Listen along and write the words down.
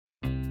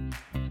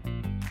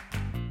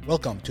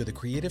Welcome to the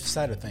creative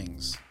side of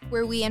things,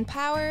 where we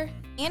empower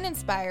and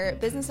inspire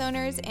business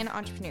owners and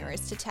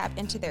entrepreneurs to tap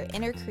into their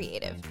inner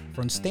creative.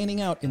 From standing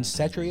out in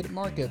saturated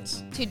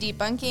markets to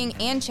debunking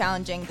and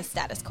challenging the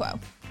status quo.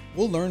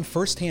 We'll learn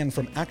firsthand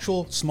from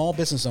actual small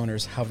business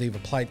owners how they've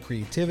applied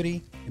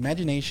creativity,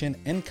 imagination,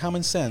 and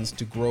common sense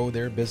to grow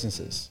their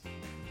businesses.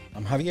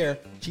 I'm Javier,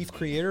 Chief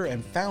Creator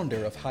and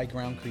Founder of High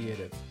Ground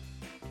Creative.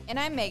 And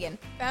I'm Megan,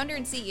 Founder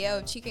and CEO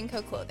of Cheek &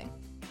 Co. Clothing.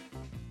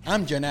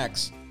 I'm Gen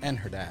X and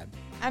her dad.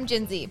 I'm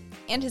Gen Z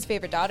and his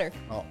favorite daughter.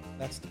 Oh,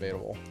 that's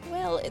debatable.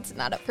 Well, it's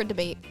not up for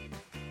debate.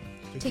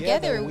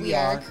 Together we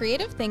are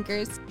creative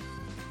thinkers,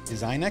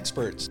 design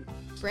experts,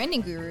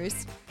 branding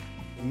gurus,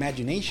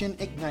 imagination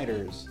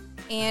igniters,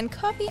 and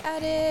coffee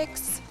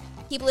addicts.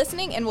 Keep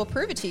listening and we'll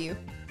prove it to you.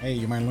 Hey,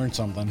 you might learn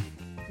something.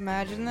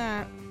 Imagine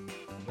that.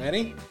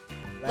 Ready?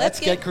 Let's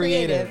get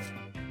creative.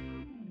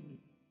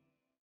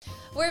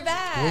 We're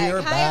back. We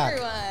are Hi, back.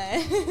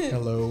 Everyone.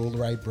 Hello,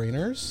 Right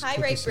Brainers. Hi,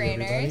 Good to Right see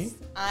everybody. Brainers.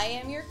 I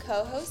am your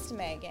co-host,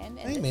 Megan.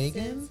 Hey,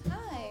 Megan.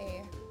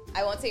 Hi.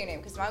 I won't say your name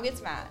because Mom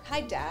gets mad.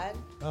 Hi, Dad.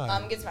 Hi.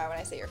 Mom gets mad when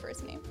I say your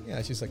first name.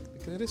 Yeah, she's like,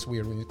 it is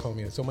weird when you call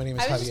me. So my name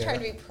is Javier. I was just trying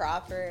to be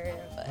proper,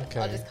 but Okay.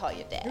 I'll just call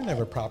you Dad. You're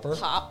never proper.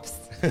 Pops.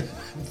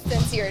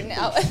 since you're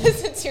now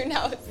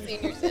a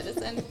senior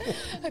citizen,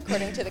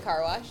 according to the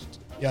car wash.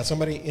 Yeah,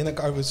 somebody in the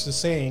car, I was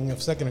just saying a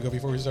second ago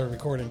before we started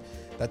recording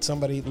that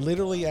somebody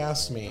literally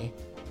asked me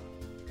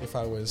if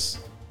I was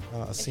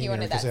a senior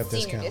because they have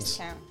discounts.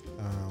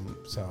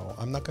 So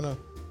I'm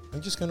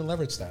just gonna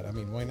leverage that. I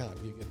mean, why not?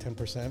 You get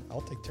 10%,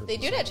 I'll take 10%. They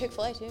do it at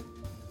Chick-fil-A too.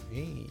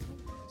 Hey.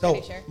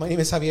 So sure. My name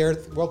is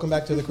Javier. Welcome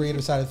back to the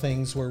creative side of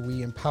things, where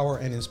we empower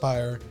and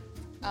inspire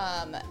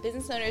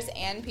business owners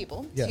and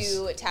people Yes.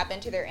 to tap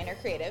into their inner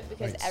creative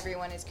because Right.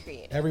 everyone is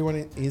creative. Everyone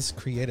is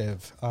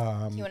creative. You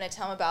want to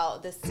tell them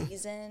about this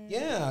season?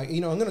 Yeah, I'm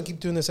going to keep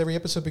doing this every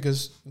episode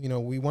because,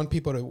 we want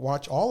people to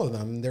watch all of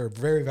them. They're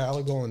very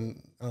valuable.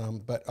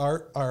 But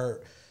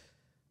our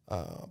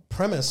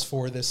premise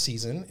for this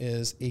season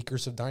is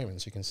Acres of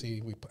Diamonds. You can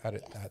see we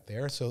added that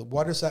there. So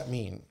what does that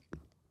mean?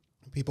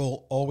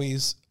 People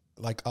always,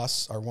 like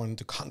us, are wanting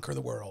to conquer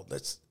the world.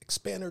 Let's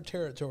expand our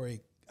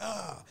territory.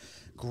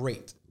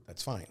 Great.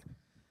 That's fine.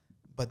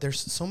 But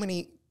there's so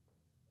many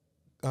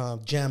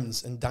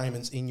gems and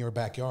diamonds in your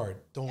backyard.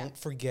 Don't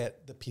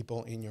forget the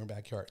people in your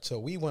backyard. So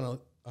we want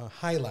to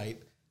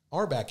highlight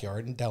our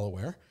backyard in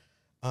Delaware,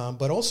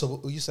 but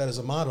also use that as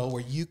a model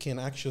where you can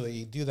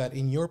actually do that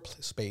in your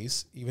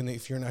space, even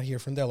if you're not here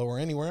from Delaware or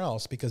anywhere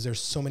else, because there's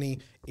so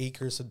many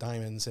acres of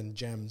diamonds and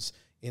gems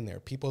in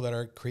there. People that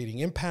are creating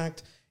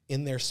impact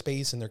in their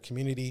space, in their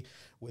community,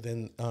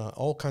 within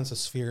all kinds of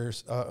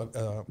spheres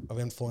of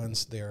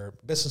influence. They're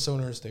business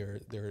owners,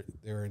 they're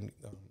in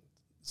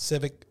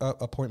civic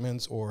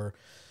appointments or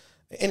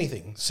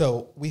anything.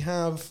 So we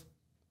have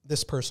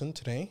this person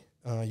today,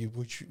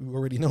 which you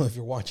already know if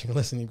you're watching or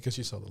listening because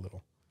you saw the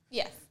little.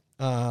 Yes.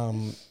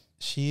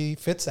 She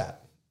fits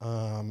that.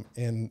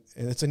 And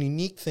it's a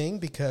unique thing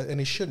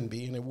and it shouldn't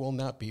be, and it will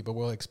not be, but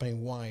we'll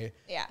explain why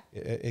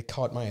it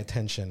caught my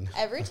attention.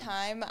 Every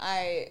time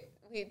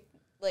we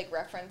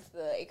reference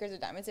the Acres of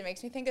Diamonds, it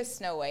makes me think of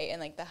Snow White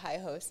and the Hi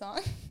Ho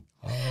song.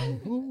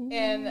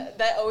 And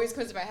that always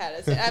comes to my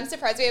head. I'm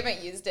surprised we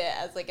haven't used it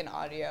as an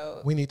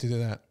audio. We need to do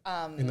that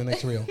in the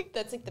next reel.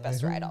 That's the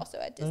best ride also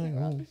at Disney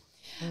World.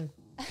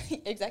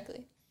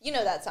 Exactly. You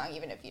know that song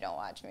even if you don't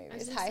watch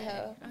movies. Hi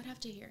Ho. I would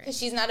have to hear it. Because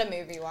she's not a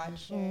movie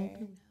watcher.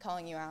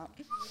 Calling you out.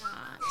 I'm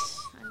not.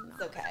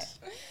 It's okay.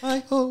 Hi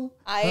ho.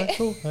 Hi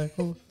ho. Hi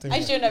ho.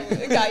 I shouldn't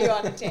have got you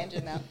on a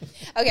tangent now.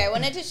 Okay, I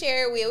wanted to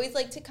share, we always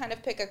like to kind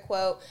of pick a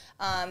quote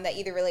that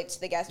either relates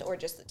to the guest or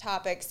just the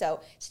topic. So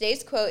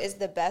today's quote is,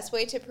 the best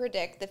way to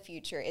predict the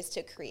future is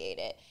to create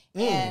it.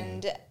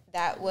 And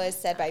that was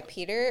said by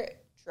Peter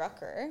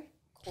Drucker.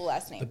 Cool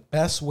last name. The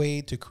best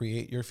way to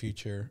create your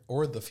future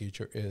or the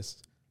future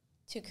is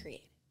to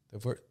create. the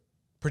word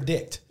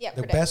predict. Yeah,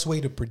 the predict. best way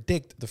to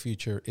predict the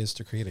future is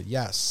to create it.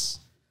 Yes.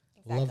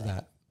 Exactly. Love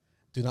that.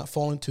 Do not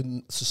fall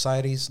into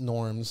society's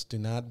norms. Do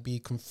not be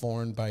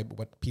conformed by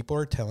what people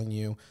are telling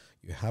you.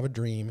 You have a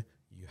dream.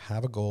 You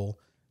have a goal.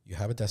 You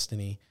have a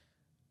destiny.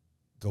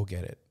 Go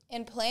get it.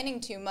 And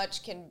planning too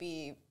much can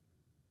be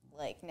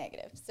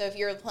negative. So if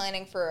you're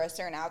planning for a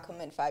certain outcome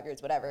in 5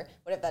 years, what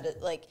if that is,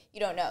 you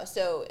don't know.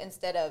 So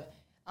instead of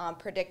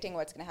predicting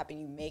what's going to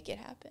happen, you make it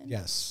happen.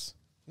 Yes.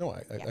 No,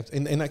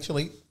 and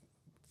actually,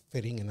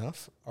 fitting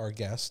enough, our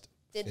guest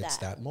fits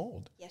that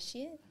mold. Yes,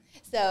 she is.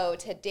 So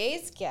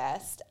today's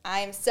guest,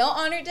 I'm so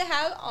honored to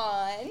have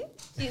on.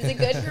 She's a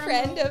good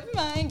friend of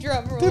mine.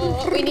 Drum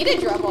roll. We need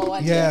a drum roll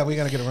one. Yeah, we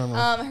got to get a drum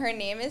roll. Her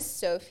name is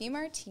Sophie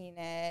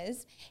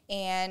Martinez,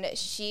 and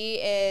she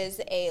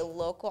is a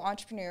local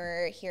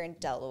entrepreneur here in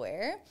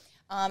Delaware.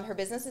 Her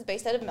business is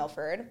based out of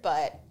Milford,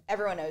 but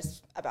everyone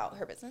knows about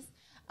her business.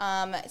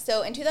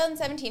 So in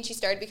 2017, she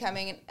started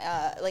becoming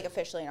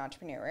officially an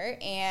entrepreneur.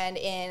 And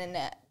in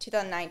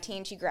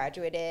 2019, she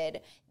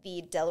graduated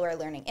the Delaware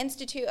Learning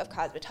Institute of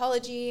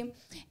Cosmetology.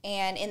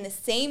 And in the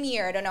same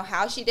year, I don't know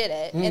how she did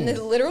it, in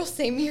the literal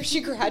same year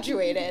she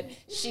graduated,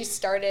 she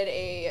started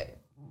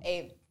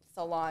a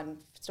salon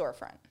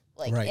storefront,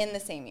 in the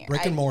same year.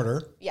 Brick and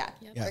mortar. Yeah,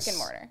 Yep. brick and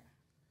mortar.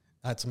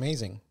 That's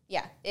amazing.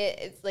 Yeah,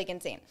 it's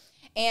insane.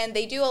 And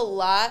they do a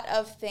lot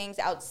of things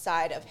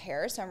outside of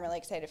hair, so I'm really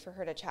excited for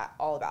her to chat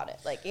all about it.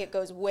 It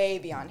goes way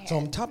beyond hair. So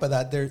on top of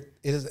that,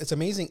 it's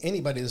amazing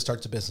anybody that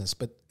starts a business,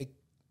 but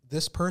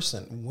this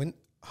person,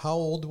 how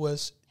old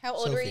was How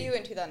old Sophie? were you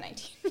in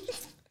 2019?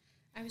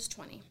 I was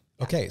 20.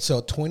 Okay,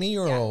 so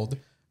 20-year-old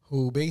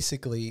who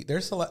basically,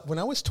 there's a lot. When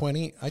I was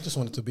 20, I just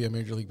wanted to be a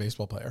Major League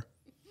Baseball player.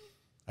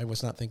 I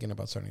was not thinking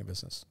about starting a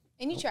business.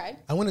 And you tried.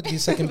 I wanted to be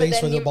second base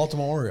for the you-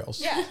 Baltimore Orioles.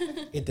 Yeah.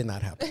 It did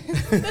not happen.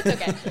 That's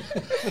okay.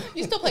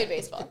 You still played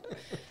baseball.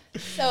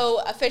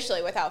 So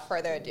officially, without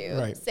further ado,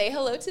 Right. say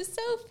hello to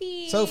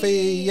Sophie.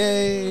 Sophie,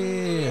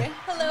 yay!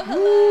 Hello,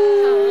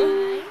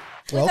 hello. Hi.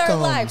 With our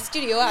Welcome. live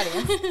studio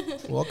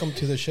audience. Welcome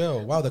to the show.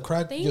 Wow, the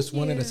crowd Thank just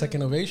wanted a you.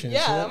 second ovation.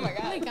 Yeah, So- oh my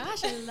Oh my God.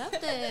 gosh, I love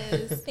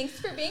this. Thanks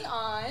for being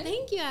on.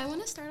 Thank you. I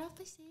want to start off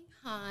by saying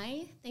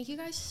hi. Thank you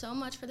guys so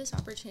much for this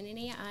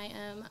opportunity. I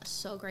am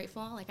so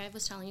grateful. Like I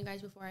was telling you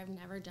guys before, I've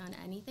never done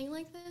anything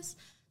like this.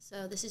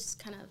 So this is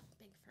kind of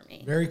big for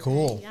me. Very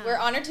cool. Yeah. We're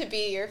honored to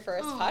be your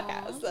first Aw,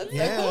 podcast. That's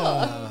Yeah. so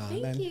cool.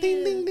 Thank Then you.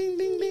 Ding, ding, ding,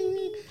 ding,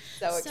 ding.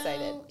 So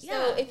excited. yeah.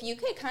 So if you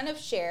could kind of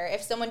share,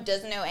 if someone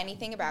doesn't know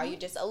anything about you,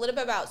 just a little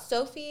bit about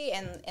Sophie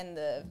and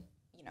the,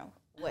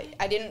 what,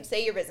 I didn't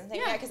say your business name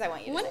yet because I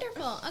want you to say it.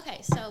 Wonderful.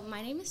 Okay, so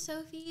my name is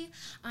Sophie.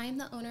 I'm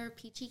the owner of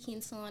Peachy Keen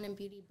Salon and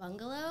Beauty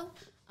Bungalow.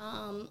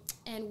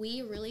 And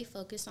we really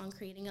focus on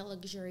creating a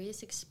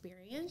luxurious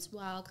experience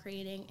while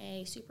creating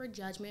a super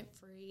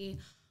judgment-free,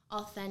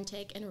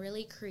 authentic, and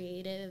really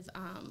creative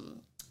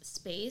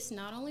space,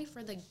 not only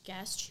for the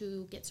guests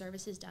who get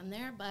services done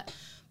there, but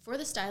for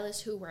the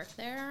stylists who work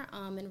there.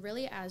 And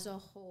really as a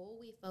whole,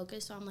 we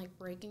focus on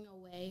breaking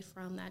away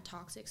from that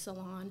toxic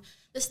salon,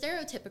 the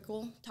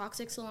stereotypical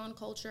toxic salon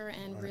culture,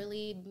 and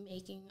really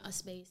making a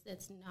space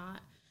that's not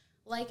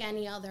like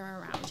any other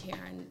around here.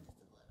 And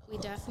we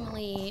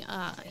definitely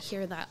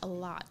hear that a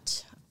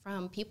lot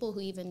from people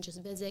who even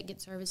just visit,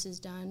 get services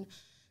done,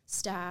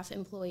 staff,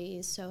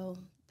 employees. So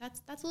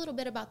that's a little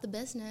bit about the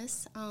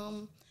business.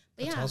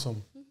 But That's yeah.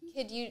 awesome.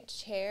 Could you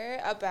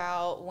share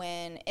about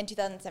when, in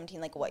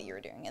 2017, what you were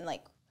doing and, when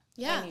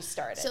you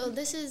started? So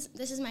this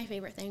is my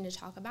favorite thing to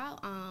talk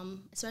about,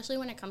 especially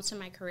when it comes to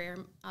my career.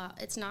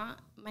 It's not,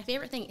 my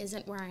favorite thing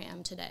isn't where I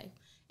am today.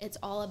 It's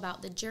all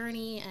about the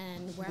journey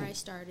and where I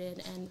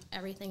started and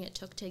everything it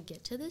took to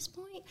get to this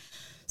point.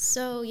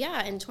 So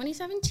yeah, in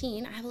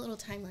 2017, I have a little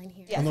timeline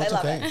here. Yes, Oh, no, I it's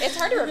love okay. it. It's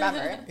hard to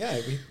remember.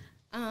 Yeah,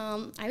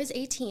 I was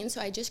 18, so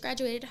I just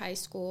graduated high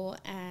school,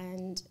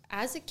 and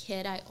as a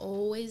kid, I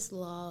always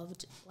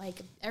loved,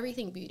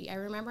 everything beauty. I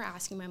remember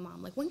asking my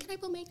mom, when can I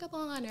put makeup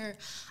on? Or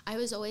I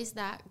was always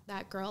that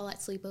girl at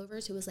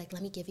sleepovers who was like,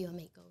 let me give you a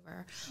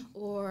makeover.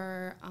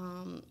 Or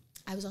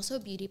I was also a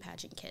beauty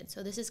pageant kid,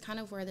 so this is kind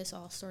of where this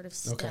all sort of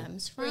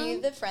stems from. Were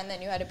you the friend that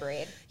knew how to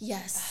braid?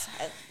 Yes.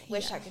 I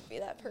wish I could be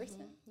that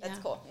person. That's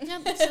Yeah. cool.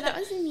 Yep, so that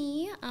was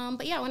me.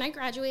 But yeah, when I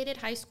graduated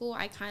high school,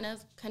 I kind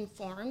of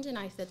conformed and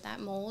I fit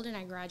that mold, and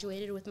I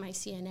graduated with my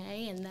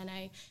CNA, and then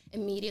I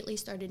immediately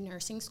started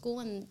nursing school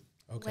and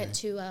went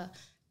to a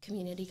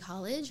community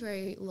college,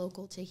 very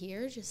local to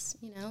here, just,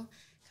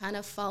 kind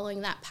of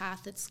following that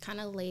path that's kind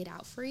of laid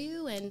out for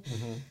you. And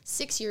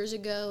 6 years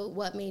ago,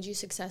 what made you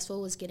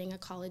successful was getting a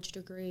college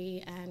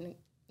degree and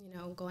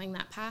going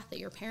that path that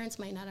your parents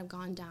might not have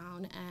gone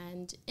down.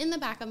 And in the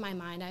back of my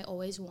mind, I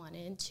always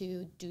wanted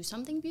to do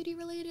something beauty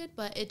related,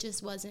 but it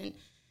just wasn't,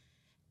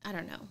 I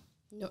don't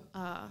know,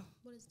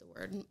 what is the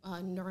word,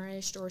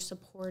 nourished or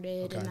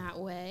supported in that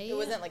way. It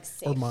wasn't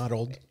safe. or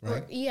modeled,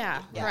 right?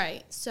 Yeah,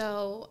 right.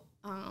 So,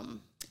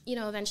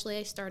 eventually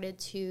I started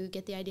to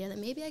get the idea that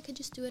maybe I could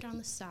just do it on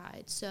the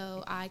side.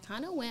 So I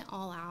kind of went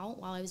all out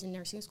while I was in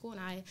nursing school,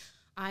 and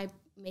I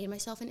made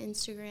myself an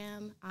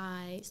Instagram.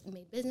 I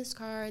made business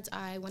cards.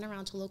 I went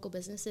around to local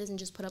businesses and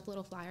just put up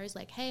little flyers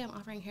like, hey, I'm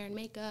offering hair and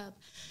makeup,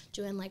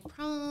 doing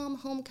prom,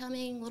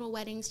 homecoming, little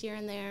weddings here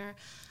and there.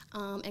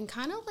 And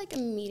kind of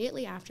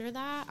immediately after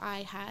that,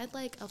 I had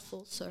a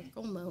full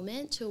circle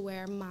moment to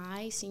where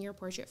my senior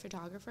portrait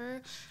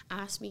photographer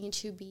asked me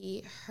to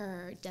be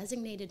her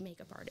designated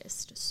makeup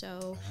artist.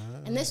 So,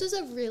 and this was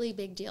a really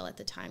big deal at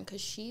the time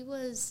because she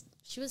was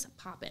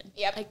popping.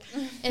 Yep.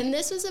 And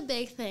this was a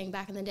big thing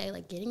back in the day,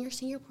 getting your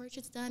senior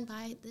portraits done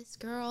by this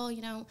girl,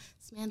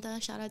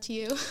 Samantha, shout out to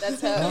you.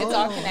 That's how it's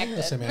all connected.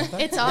 Yeah, Samantha.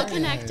 It's all Very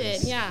connected,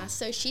 nice. yeah.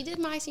 So she did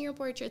my senior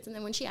portraits, and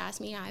then when she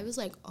asked me, I was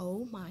like,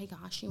 oh my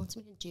gosh, she wants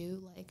me to do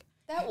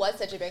That was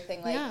such a big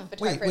thing. Yeah.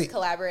 Photographers Wait.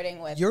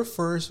 collaborating with Your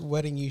first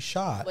wedding you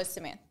shot. was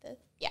Samantha.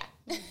 Yeah.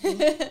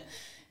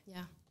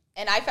 yeah.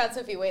 And I found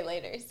Sophie way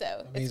later, so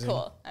it's Amazing.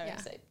 cool. I'm Yeah.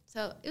 excited.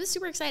 So it was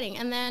super exciting.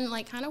 And then,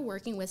 like, kind of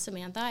working with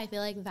Samantha, I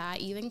feel like that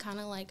even kind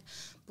of, like,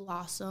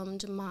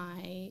 blossomed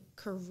my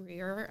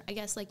career, I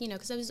guess, like, you know,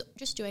 because I was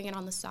just doing it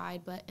on the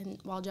side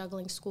while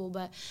juggling school.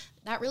 But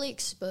that really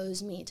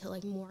exposed me to,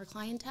 like, more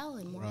clientele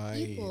and more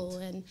people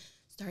and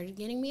started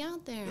getting me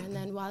out there. And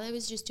then while I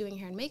was just doing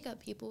hair and makeup,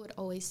 people would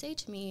always say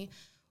to me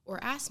or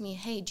ask me,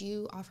 hey, do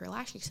you offer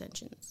lash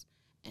extensions?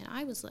 And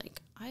I was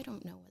like, I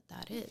don't know what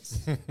that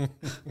is.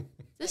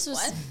 This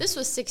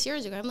was 6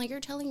 years ago. I'm like, you're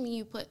telling me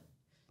you put...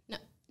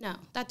 No,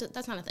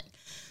 that's not a thing.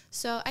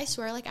 So I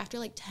swear, like, after,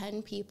 like,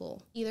 10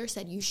 people either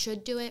said, you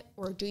should do it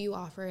or do you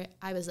offer it,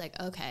 I was like,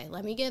 okay,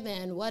 let me give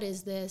in. What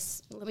is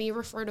this? Let me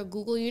refer to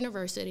Google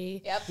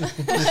University. Yep.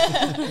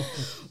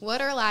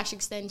 What are lash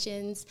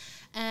extensions?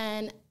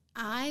 And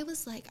I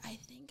was like, I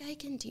think I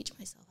can teach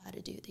myself how to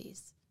do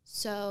these.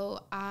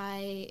 So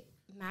I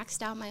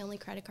maxed out my only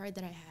credit card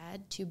that I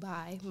had to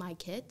buy my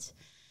kit.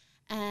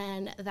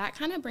 And that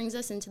kind of brings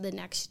us into the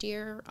next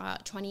year,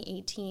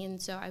 2018.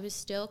 So I was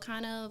still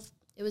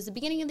it was the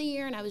beginning of the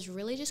year, and I was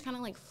really just kind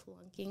of like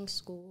flunking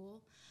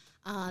school.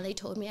 They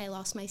told me I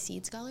lost my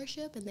seed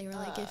scholarship, and they were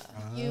like,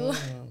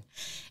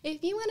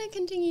 if you want to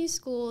continue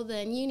school,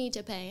 then you need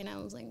to pay. And I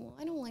was like, well,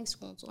 I don't like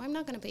school, so I'm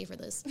not going to pay for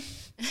this.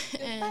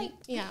 And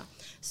yeah,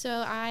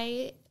 so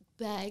I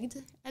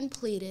begged and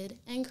pleaded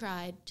and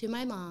cried to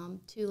my mom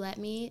to let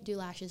me do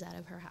lashes out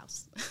of her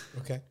house.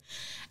 Okay.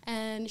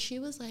 And she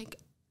was like,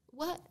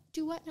 what?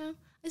 Do what now?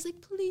 I was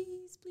like,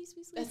 please.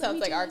 That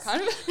sounds like our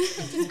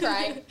conversation. Just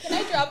crying. Can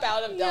I drop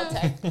out of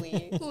Deltec,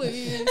 please?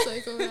 Please.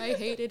 Like, oh, I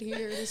hate it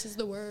here. This is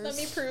the worst. Let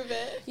me prove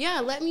it. Yeah,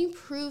 let me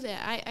prove it.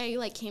 I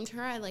like, came to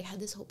her. I, like, had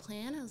this whole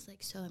plan. I was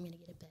like, so I'm going to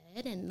get a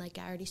bed. And, like,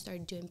 I already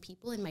started doing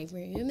people in my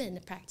room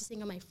and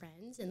practicing on my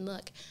friends. And,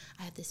 look,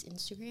 I have this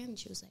Instagram. And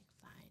she was like,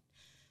 fine.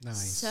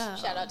 Nice. So,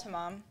 shout out to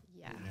Mom.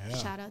 Yeah,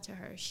 shout out to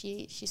her.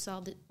 She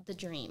saw the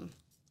dream.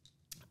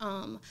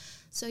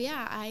 So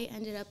yeah, I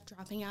ended up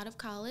dropping out of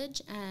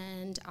college,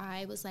 and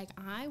I was like,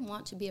 I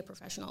want to be a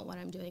professional at what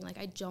I'm doing. Like,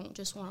 I don't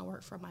just want to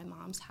work from my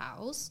mom's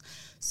house.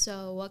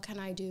 So what can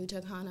I do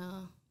to kind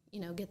of, you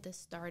know, get this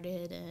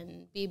started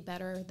and be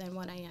better than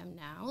what I am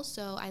now?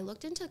 So I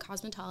looked into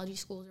cosmetology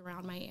schools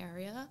around my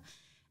area,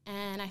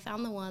 and I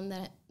found the one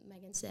that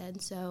Megan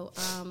said. So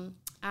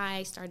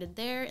I started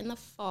there in the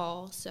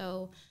fall.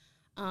 So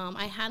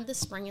I had the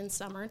spring and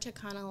summer to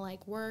kind of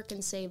like work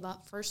and save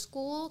up for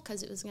school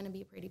because it was going to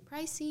be pretty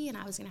pricey and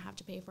I was going to have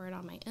to pay for it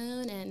on my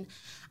own. And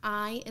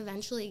I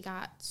eventually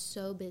got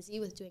so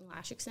busy with doing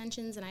lash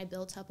extensions and I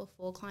built up a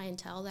full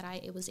clientele that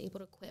I was able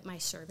to quit my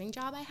serving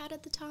job I had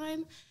at the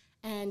time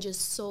and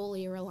just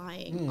solely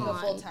relying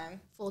on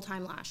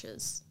full-time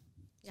lashes.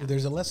 So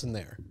there's a lesson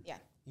there. Yeah.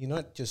 You're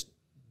not just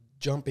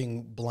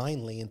jumping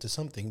blindly into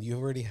something. You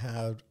already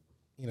have,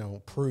 you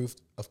know, proof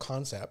of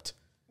concept.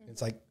 Mm-hmm.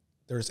 It's like,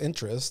 there's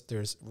interest,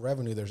 there's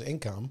revenue, there's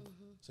income,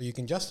 so you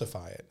can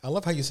justify it. I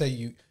love how you say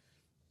you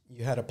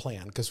had a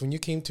plan, because when you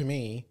came to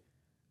me,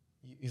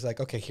 he's like,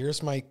 okay,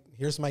 here's my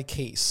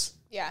case.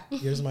 Yeah,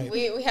 here's my.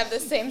 We have the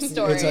same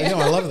story. No,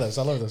 I love this.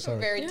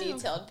 Sorry. Very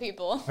detailed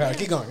people. All right,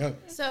 keep going.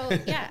 So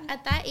yeah,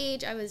 at that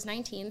age, I was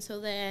 19. So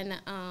then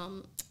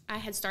I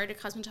had started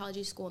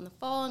cosmetology school in the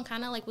fall and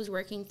kind of like was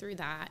working through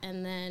that,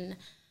 and then.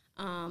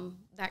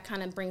 That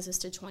kind of brings us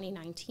to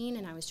 2019,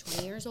 and I was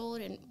 20 years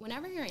old. And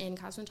whenever you're in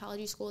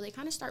cosmetology school, they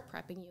kind of start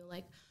prepping you,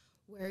 like,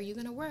 where are you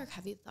going to work?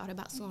 Have you thought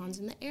about salons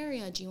in the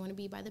area? Do you want to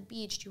be by the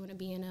beach? Do you want to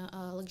be in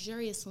a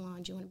luxurious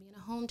salon? Do you want to be in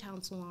a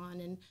hometown salon?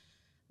 And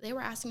they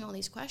were asking all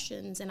these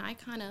questions, and I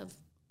kind of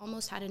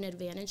almost had an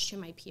advantage to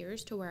my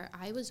peers to where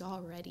I was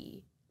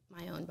already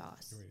my own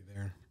boss. You're already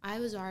there. I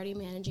was already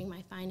managing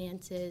my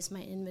finances,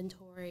 my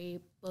inventory,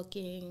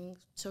 booking,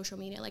 social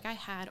media. Like, I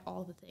had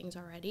all the things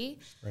already.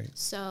 Right.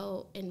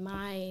 So in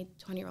my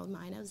 20-year-old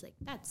mind, I was like,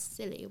 that's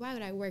silly. Why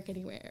would I work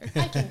anywhere?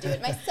 I can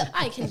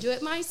do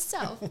it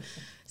myself.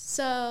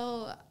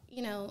 So,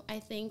 you know, I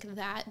think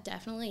that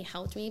definitely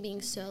helped me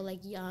being so,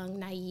 like, young,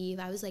 naive.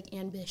 I was, like,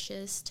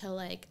 ambitious to,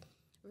 like,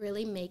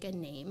 really make a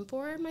name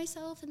for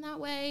myself in that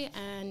way.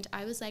 And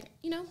I was like,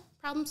 you know,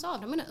 problem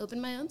solved. I'm going to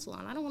open my own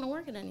salon. I don't want to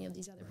work at any of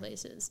these other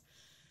places.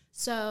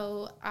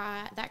 So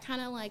that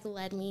kind of like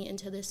led me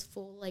into this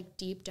full like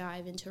deep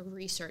dive into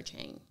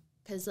researching.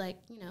 Because like,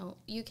 you know,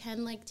 you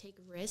can like take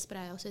risks, but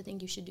I also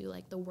think you should do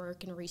like the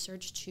work and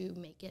research to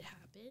make it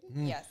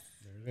happen. Yes.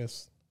 There it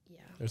is. Yeah.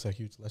 There's a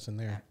huge lesson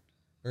there. Yeah.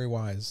 Very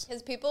wise.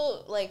 Because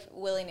people like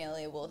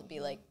willy-nilly will be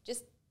like,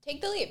 just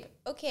take the leap.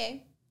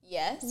 Okay.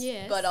 Yes,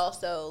 but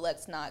also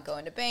let's not go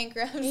into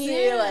bankruptcy.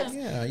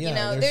 Yeah. You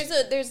know,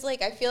 there's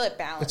like, I feel it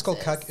balances. It's called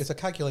it's a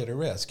calculated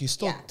risk. You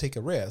still take a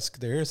risk.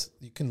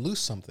 You can lose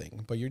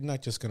something, but you're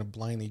not just going to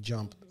blindly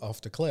jump off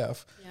the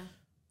cliff. Yeah.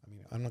 I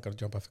mean, I'm not going to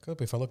jump off the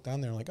cliff. If I look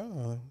down there, I'm like,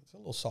 oh, it's a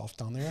little soft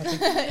down there. I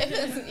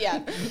think.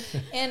 Yeah,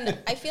 and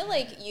I feel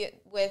like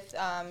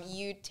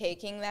you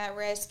taking that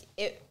risk,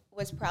 it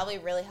was probably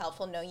really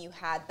helpful knowing you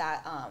had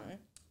that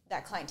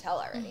clientele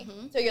already.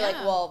 Mm-hmm. So you're like,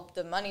 well,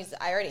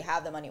 I already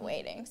have the money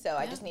waiting, so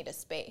I just need a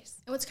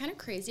space. And what's kind of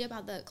crazy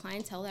about the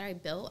clientele that I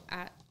built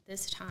at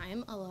this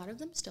time, a lot of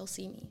them still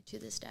see me to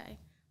this day.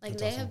 Like,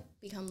 That's they awesome.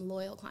 have become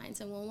loyal clients,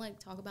 and we'll, like,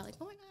 talk about, like,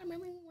 oh, my God,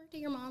 remember when we worked at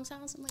your mom's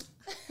house? I'm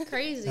like,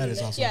 crazy. That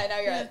is awesome. Yeah, now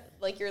you're at,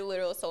 like, your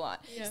literal salon.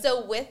 Yeah.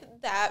 So with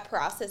that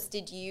process,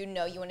 did you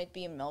know you wanted to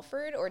be in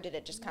Milford, or did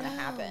it just kind of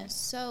happen?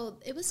 So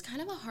it was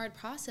kind of a hard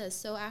process.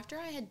 So after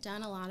I had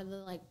done a lot of the,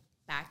 like,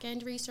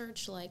 back-end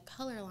research, like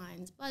color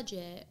lines,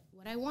 budget,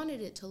 what I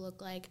wanted it to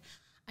look like,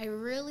 I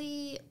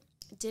really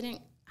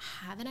didn't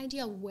have an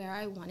idea where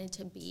I wanted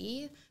to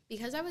be.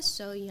 Because I was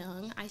so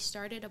young, I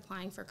started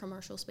applying for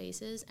commercial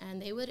spaces,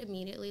 and they would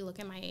immediately look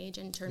at my age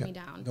and turn me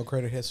down. No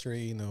credit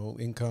history, no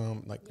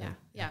income, like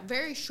Yeah,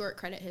 very short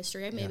credit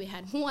history. I maybe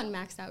had one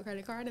maxed out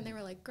credit card, and they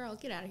were like, girl,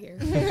 get out of here.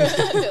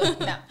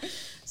 No.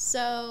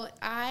 So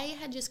I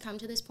had just come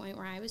to this point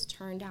where I was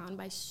turned down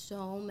by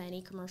so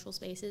many commercial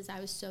spaces. I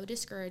was so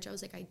discouraged. I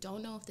was like, I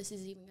don't know if this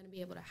is even going to be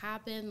able to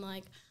happen.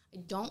 Like, I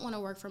don't want to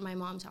work from my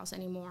mom's house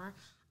anymore.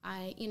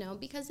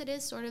 Because it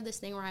is sort of this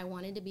thing where I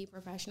wanted to be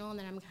professional, and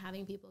then I'm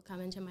having people come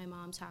into my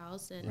mom's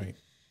house. And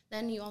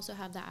then you also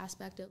have the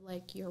aspect of,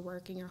 like, your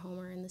work and your home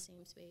are in the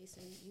same space,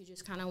 and you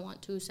just kind of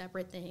want two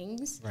separate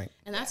things. Right.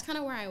 And that's kind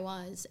of where I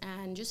was,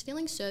 and just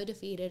feeling so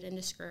defeated and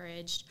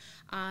discouraged.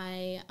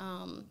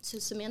 So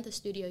Samantha's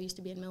studio used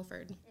to be in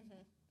Milford.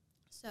 Mm-hmm.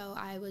 So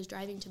I was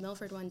driving to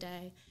Milford one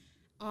day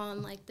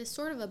on, like, this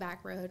sort of a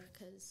back road,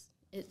 because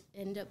it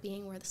ended up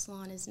being where the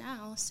salon is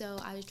now. So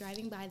I was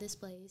driving by this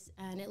place,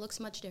 and it looks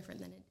much different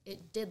than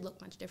it did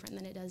look much different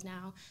than it does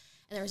now.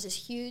 And there was this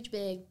huge,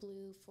 big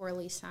blue for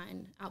lease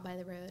sign out by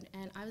the road.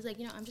 And I was like,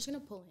 I'm just going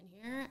to pull in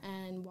here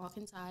and walk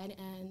inside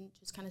and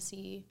just kind of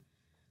see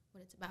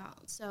what it's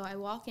about. So I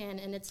walk in,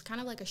 and it's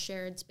kind of like a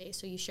shared space.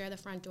 So you share the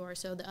front door,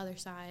 so the other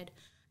side.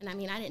 And I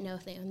mean, I didn't know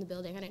if they owned the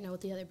building. I didn't know what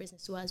the other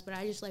business was, but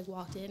I just, like,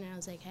 walked in, and I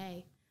was like,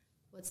 hey,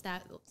 what's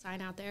that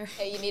sign out there?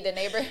 Hey, you need a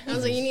neighbor? I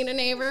was like, you need a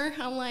neighbor?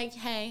 I'm like,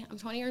 hey, I'm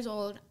 20 years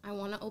old. I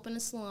want to open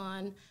a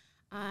salon.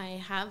 I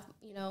have,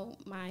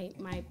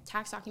 my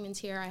tax documents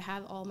here. I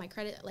have all my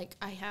credit. Like,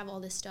 I have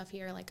all this stuff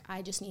here. Like,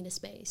 I just need a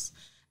space.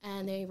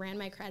 And they ran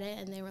my credit,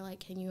 and they were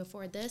like, can you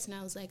afford this? And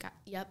I was like,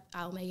 yep,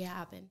 I'll make it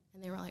happen.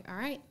 And they were like, all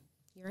right,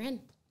 you're in.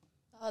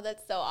 Oh,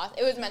 that's so awesome.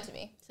 It was meant to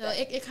be. So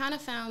it kind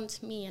of found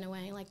me in a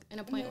way, like, in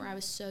a point where I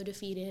was so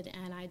defeated,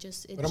 and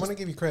But I'm going to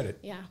give you credit.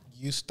 Yeah.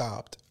 You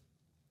stopped.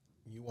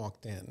 You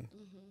walked in.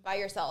 By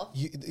yourself.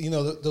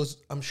 Those,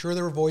 I'm sure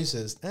there were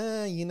voices,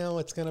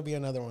 it's going to be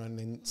another one.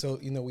 And so,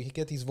 we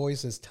get these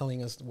voices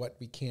telling us what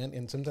we can't,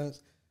 and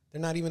sometimes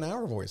they're not even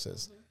our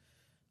voices.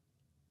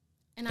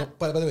 And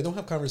by the way, don't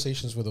have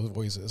conversations with those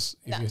voices.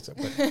 No.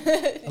 But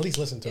at least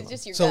listen to them.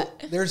 Just your so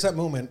gut. there's that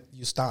moment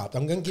you stopped.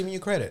 I'm going to give you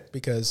credit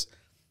because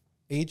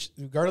age,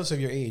 regardless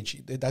of your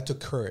age, that took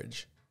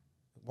courage.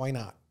 Why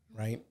not,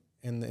 right?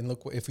 And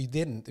look, if you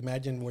didn't,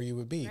 imagine where you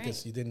would be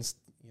because you didn't.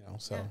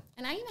 So. Yeah.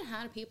 And I even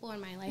had people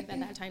in my life at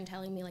that time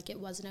telling me, like, it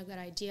wasn't a good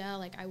idea.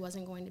 Like, I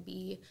wasn't going to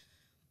be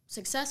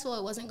successful.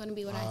 It wasn't going to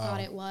be what I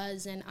thought it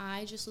was. And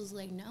I just was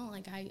like, no,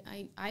 like,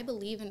 I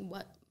believe in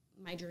what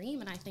my dream,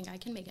 and I think I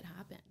can make it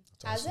happen.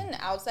 As an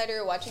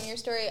outsider watching your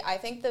story, I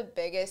think the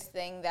biggest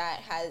thing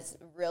that has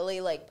really,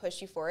 like,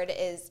 pushed you forward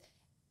is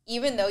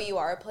even though you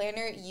are a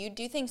planner, you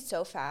do things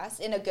so fast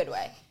in a good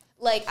way.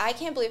 Like, I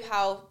can't believe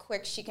how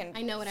quick she can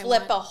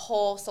flip a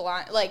whole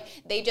salon. Like,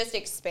 they just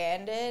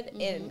expanded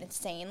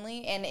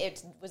insanely, and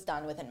it was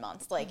done within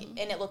months. Like, and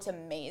it looks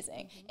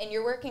amazing. And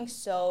you're working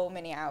so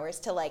many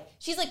hours to, like,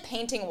 she's, like,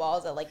 painting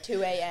walls at, like,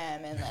 2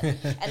 a.m. and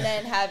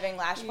then having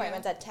lash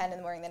appointments at 10 in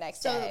the morning the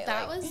next day.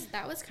 So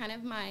that was kind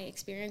of my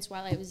experience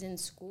while I was in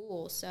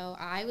school. So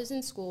I was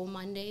in school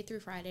Monday through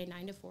Friday,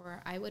 9 to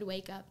 4. I would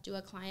wake up, do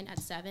a client at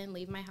 7,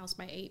 leave my house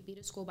by 8, be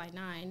to school by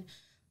 9.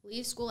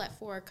 Leave school at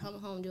 4,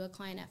 come home, do a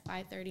client at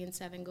 5:30 and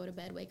 7, go to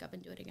bed, wake up,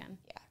 and do it again.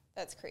 Yeah,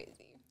 that's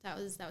crazy. That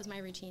was my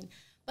routine.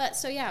 But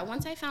so yeah,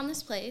 once I found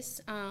this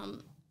place,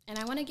 and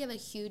I want to give a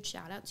huge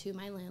shout out to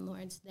my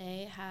landlords.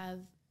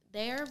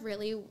 They're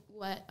really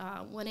what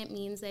when it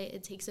means that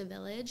it takes a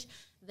village.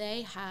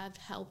 They have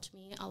helped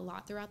me a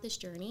lot throughout this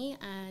journey,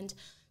 and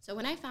so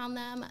when I found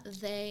them,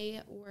 they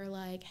were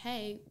like,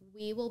 hey,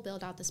 we will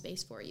build out the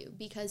space for you,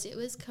 because it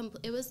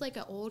was like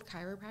an old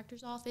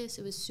chiropractor's office.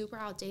 It was super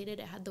outdated.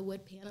 It had the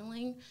wood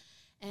paneling,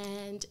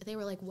 and they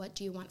were like, what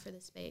do you want for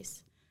this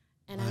space?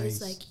 And I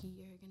was like,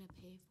 you're going to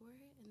pay for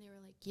it? And they were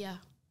like, yeah.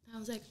 I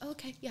was like,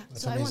 okay, yeah.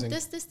 That's so amazing. I want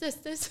this.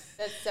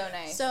 That's so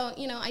nice. So,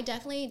 I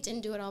definitely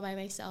didn't do it all by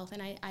myself,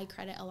 and I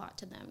credit a lot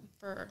to them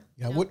for...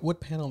 Yeah,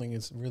 wood paneling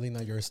is really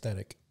not your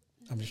aesthetic.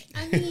 I mean,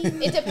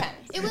 it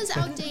depends. It was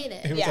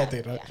outdated. It was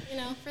outdated, right?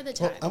 Yeah. For the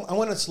time. Well, I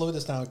want to slow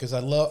this down because I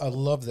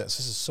love this.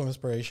 This is so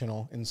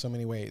inspirational in so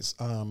many ways.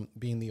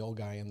 Being the old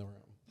guy in the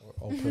room, or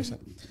old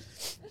person.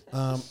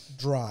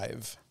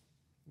 Drive.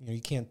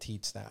 You can't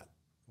teach that.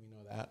 We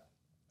know that.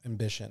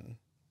 Ambition.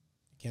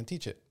 You can't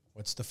teach it.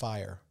 What's the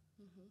fire?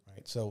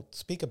 Right. So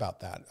speak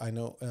about that. I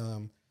know.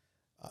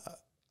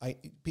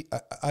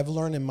 I've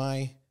learned in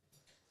my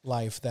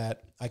life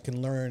that I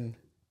can learn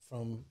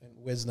from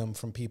wisdom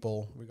from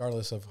people,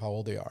 regardless of how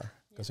old they are,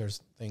 because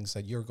there's things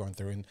that you're going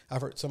through. And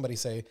I've heard somebody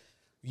say,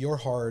 your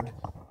hard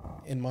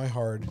and my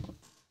hard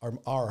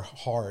are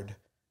hard,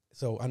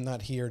 so I'm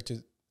not here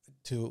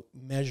to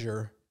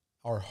measure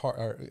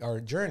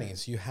our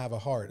journeys. You have a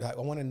heart. I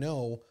want to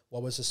know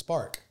what was the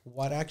spark.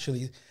 What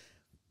actually,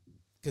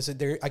 because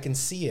there I can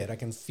see it. I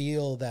can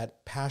feel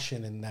that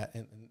passion in that.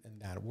 In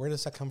that. Where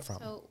does that come from?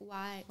 So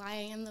why I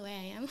am the way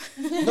I am?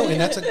 No,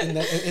 and that's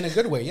in a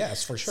good way.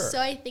 Yes, for sure. So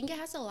I think it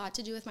has a lot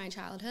to do with my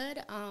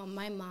childhood.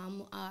 My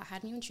mom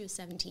had me when she was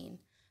 17.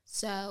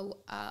 So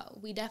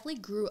we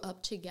definitely grew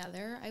up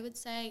together, I would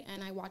say,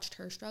 and I watched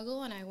her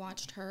struggle, and I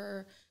watched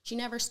her, she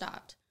never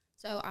stopped.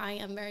 So I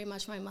am very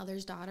much my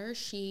mother's daughter.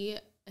 She,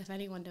 if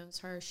anyone knows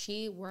her,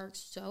 she works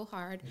so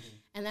hard. Mm-hmm.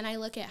 And then I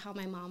look at how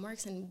my mom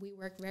works, and we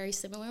work very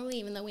similarly,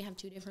 even though we have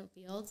 2 different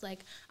fields.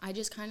 Like, I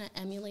just kind of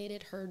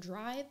emulated her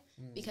drive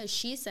because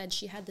she said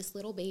she had this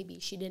little baby.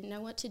 She didn't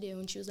know what to do,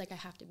 and she was like, I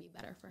have to be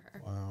better for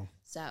her. Wow.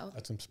 So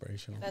that's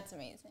inspirational. That's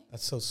amazing.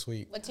 That's so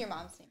sweet. What's your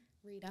mom's name?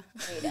 Rita.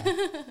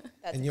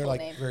 That's and a you're cool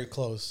like name. very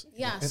close.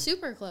 Yeah,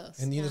 super close.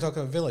 And you talk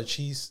about village.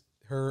 She's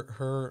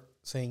her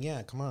saying,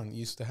 "Yeah, come on,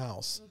 use the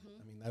house."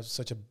 I mean, that's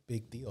such a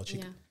big deal.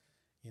 She,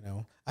 you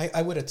know,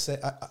 I would have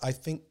said, I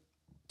think,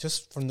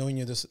 just from knowing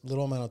you this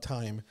little amount of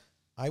time,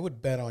 I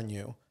would bet on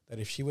you that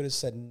if she would have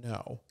said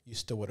no, you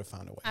still would have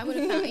found a way. I would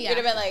have found. You'd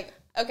have been like,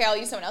 okay, I'll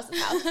use someone else's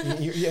house.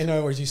 In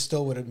other words, you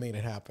still would have made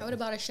it happen. I would have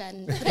bought a shed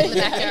and put it in the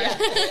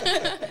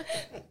backyard.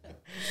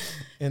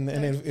 and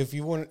if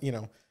you weren't, you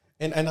know,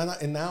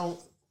 and now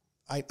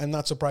I'm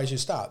not surprised you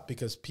stopped,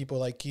 because people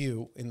like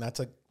you, and that's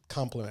a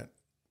compliment.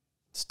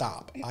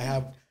 Stop.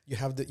 You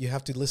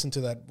have to listen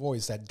to that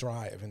voice, that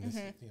drive, and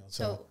you know.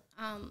 So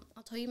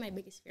I'll tell you my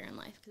biggest fear in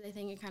life, because I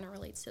think it kind of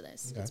relates to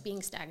this. Okay. It's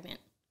being stagnant.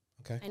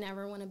 Okay. I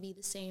never want to be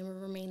the same or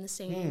remain the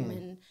same.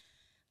 And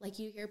like,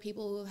 you hear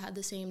people who have had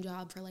the same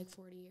job for like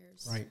 40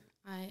 years. Right.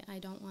 I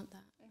don't want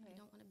that. I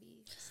don't want to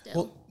be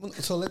still. Well,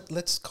 so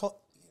let's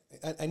call.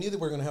 I knew that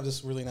we were going to have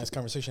this really nice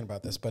conversation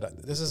about this,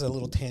 but this is a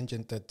little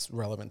tangent that's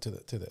relevant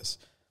to this,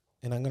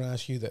 and I'm going to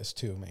ask you this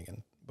too,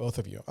 Megan, both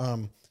of you.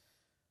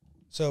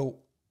 So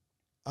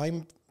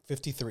I'm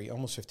 53,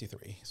 almost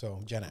 53,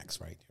 so Gen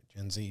X, right?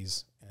 Gen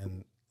Zs,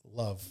 and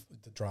love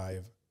the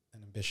drive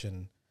and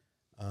ambition.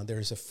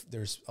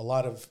 There's a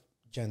lot of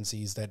Gen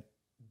Zs that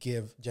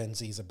give Gen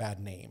Zs a bad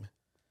name,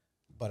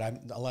 but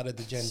a lot of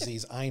the Gen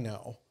Zs I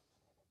know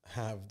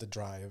have the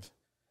drive.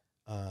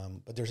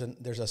 But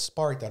there's a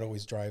spark that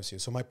always drives you.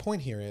 So my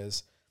point here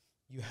is,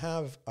 you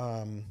have,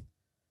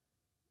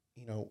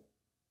 you know.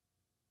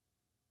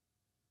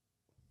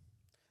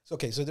 So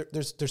okay, so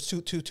there's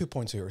two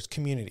points here. It's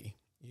community.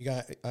 You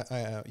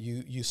got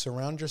you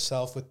surround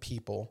yourself with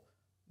people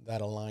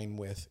that align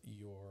with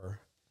your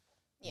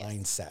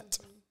mindset,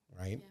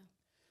 right?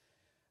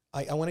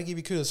 Yeah. I want to give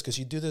you kudos, because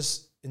you do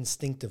this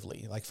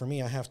instinctively. Like for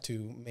me, I have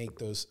to make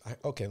those.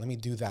 Okay, let me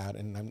do that,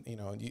 and I'm, you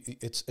know,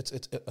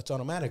 it's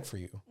automatic for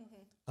you.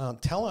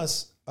 Tell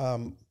us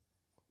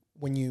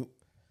when you.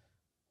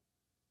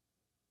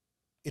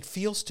 It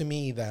feels to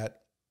me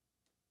that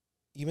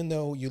even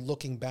though you're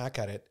looking back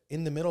at it,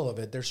 in the middle of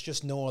it, there's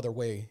just no other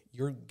way.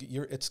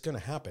 It's going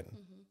to happen,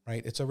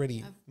 right? It's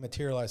already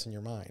materialized in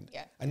your mind.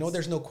 Yeah. I know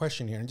there's no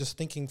question here. I'm just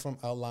thinking from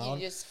out loud.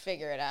 You just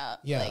figure it out,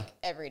 Yeah. like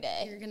every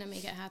day. You're going to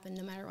make it happen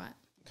no matter what.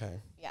 Okay.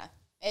 Yeah.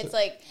 It's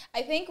like,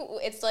 I think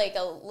it's like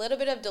a little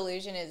bit of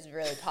delusion is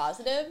really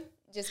positive.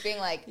 Just being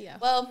like,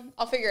 well,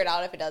 I'll figure it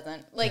out if it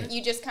doesn't. Like,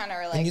 you just kind of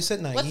are like, and you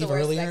said what's the naive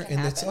worst earlier, that can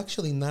and it's happen?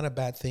 actually not a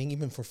bad thing,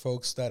 even for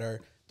folks that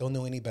don't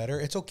know any better.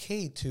 It's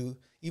okay to,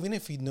 even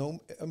if you know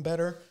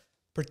better,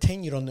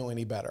 pretend you don't know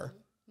any better.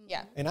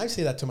 Yeah. And I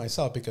say that to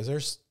myself, because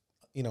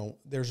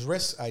there's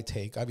risks I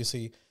take,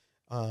 obviously,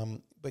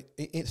 but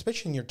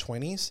especially in your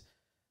 20s,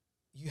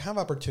 you have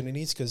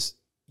opportunities because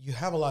you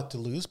have a lot to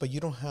lose, but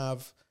you don't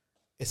have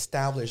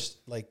established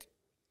like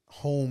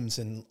homes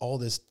and all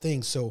these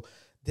things. So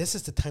this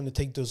is the time to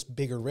take those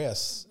bigger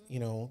risks,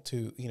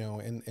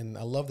 and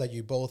I love that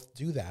you both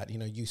do that. You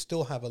know, you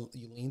still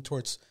you lean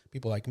towards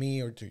people like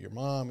me, or to your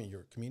mom and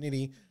your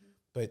community,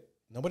 but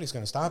nobody's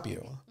going to stop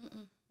you.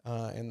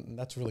 And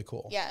that's really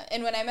cool. Yeah.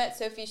 And when I met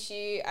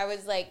Sophie, I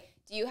was like,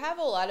 do you have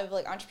a lot of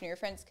like entrepreneur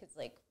friends? Because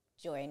like,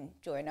 join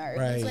our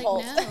right.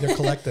 cult. Like, They're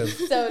collective.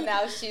 So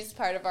now she's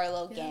part of our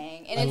little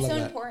gang. And it's so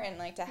that. important,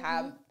 like, to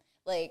have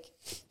like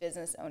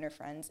business owner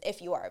friends.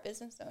 If you are a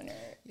business owner,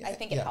 I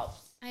think it helps.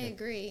 I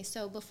agree.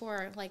 So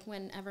before, like,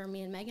 whenever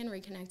me and Megan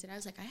reconnected, I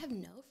was like, I have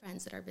no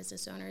friends that are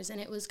business owners.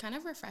 And it was kind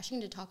of refreshing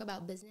to talk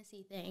about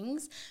businessy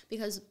things,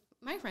 because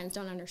my friends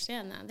don't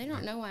understand that. They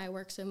don't know why I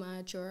work so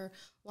much, or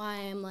why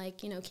I'm like,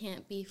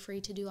 can't be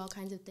free to do all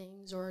kinds of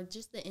things, or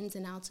just the ins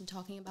and outs of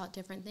talking about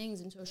different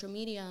things in social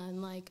media.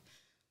 And like,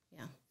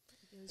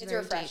 It's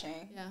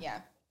refreshing. Deep.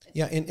 Yeah.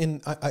 Yeah,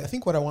 and I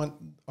think what I want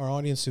our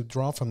audience to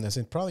draw from this,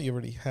 and probably you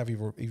already have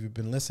if you've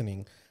been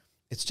listening,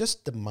 it's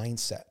just the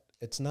mindset.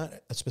 It's not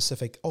a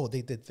specific,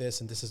 they did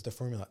this and this is the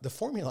formula. The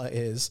formula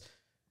is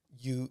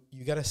you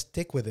got to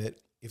stick with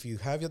it. If you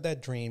have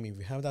that dream, if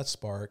you have that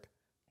spark,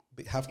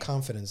 have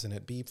confidence in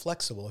it, be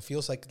flexible. It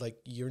feels like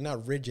you're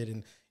not rigid,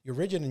 and you're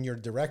rigid in your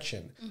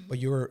direction, but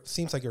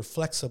seems like you're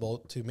flexible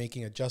to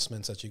making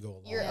adjustments as you go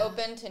along. You're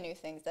open to new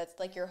things. That's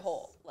like your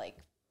whole like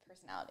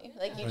personality.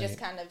 Like you just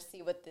kind of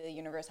see what the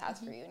universe has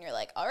for you, and you're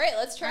like, all right,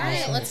 let's try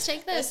it. Let's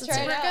take this. Let's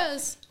see where it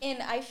goes.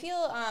 And I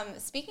feel,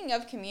 speaking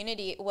of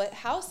community,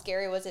 how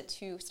scary was it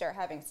to start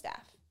having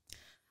staff?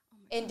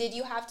 And did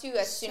you have to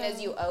as soon as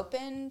you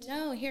opened?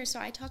 No, so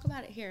I talk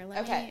about it here.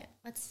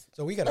 Let's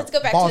we got let's go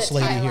back boss to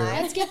the lady timeline. here.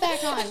 Let's get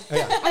back on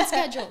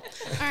schedule. All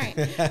right.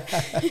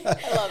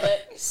 I love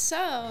it.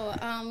 So,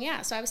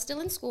 so I was still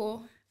in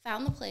school,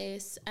 found the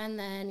place, and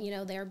then,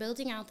 they were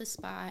building out the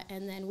spot,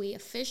 and then we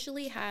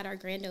officially had our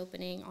grand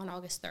opening on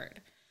August 3rd.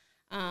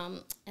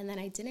 And then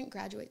I didn't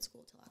graduate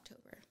school till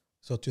October.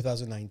 So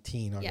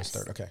 2019, August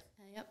 3rd, okay.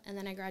 Yep, and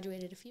then I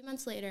graduated a few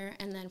months later,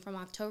 and then from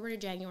October to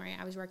January,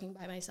 I was working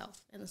by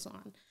myself in the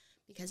salon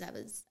because I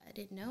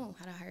didn't know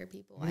how to hire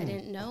people. I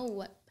didn't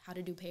know how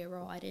to do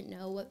payroll. I didn't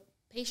know what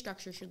pay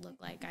structure should look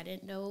like. I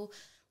didn't know,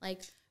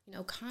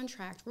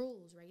 contract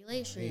rules,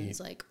 regulations,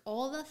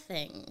 all the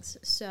things.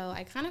 So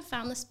I kind of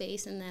found the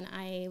space, and then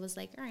I was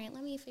like, all right,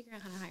 let me figure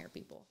out how to hire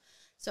people.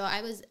 So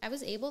I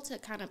was able to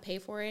kind of pay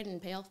for it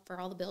and pay for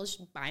all the bills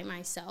by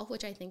myself,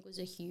 which I think was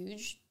a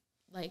huge,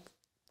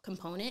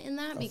 component in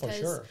that because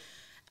for sure.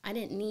 I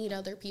didn't need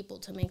other people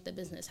to make the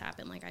business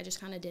happen. I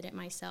just kind of did it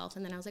myself.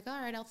 And then I was like, all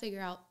right, I'll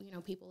figure out,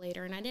 people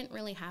later. And I didn't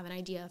really have an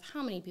idea of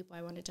how many people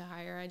I wanted to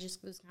hire. I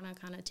just was going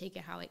to kind of take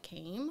it how it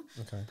came.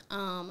 Okay.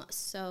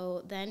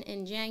 So then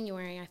in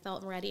January, I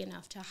felt ready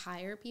enough to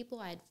hire people.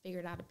 I had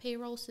figured out a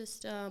payroll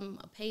system,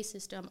 a pay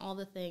system, all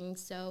the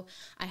things. So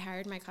I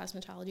hired my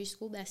cosmetology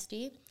school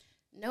bestie.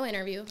 No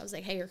interview. I was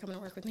like, hey, you're coming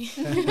to work with me.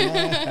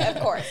 Of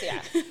course, yeah.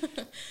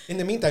 In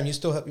the meantime, you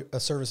still have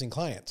servicing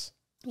clients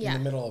in the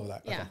middle of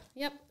that. Yeah. Okay.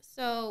 Yep.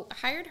 So I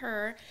hired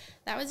her.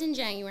 That was in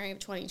January of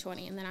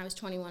 2020, and then I was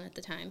 21 at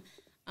the time.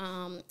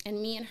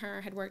 And me and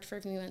her had worked for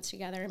a few months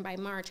together, and by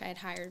March, I had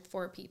hired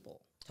 4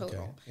 people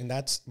total. Okay. And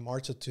that's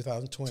March of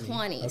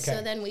 2020. Okay.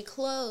 So then we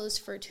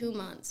closed for 2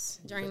 months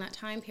during that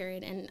time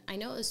period, and I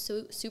know it was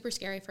super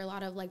scary for a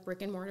lot of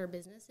brick and mortar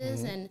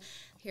businesses. And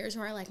here's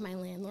where my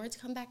landlords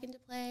come back into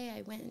play.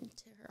 I went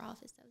to her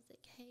office. I was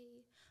like, hey,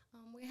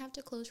 we have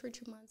to close for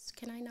 2 months.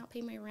 Can I not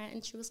pay my rent?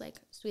 And she was like,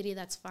 sweetie,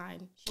 that's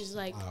fine. She's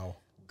like, wow.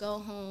 Go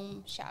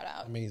home. Shout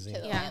out. Amazing.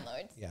 To the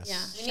landlords. Yes.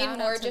 Yeah. We need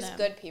more just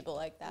good people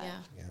like that.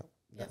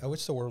 Yeah. I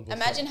wish the world would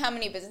imagine how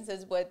many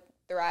businesses would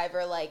thrive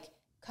or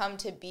come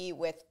to be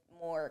with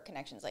more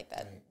connections like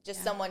that. Right.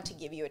 Just someone to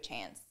give you a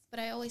chance. But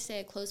I always say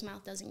a closed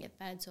mouth doesn't get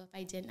fed. So if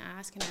I didn't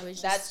ask and I was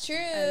just That's true.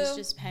 I was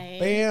just paying.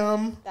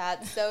 Bam.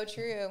 That's so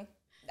true.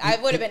 I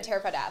would have been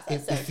terrified to ask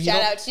that. So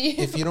shout out to you.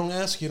 If you don't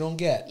ask, you don't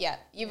get. Yeah,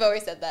 you've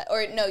always said that.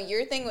 Or no,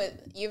 your thing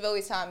you've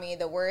always taught me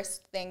the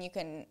worst thing you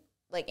can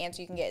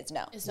answer you can get is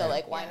no. So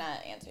why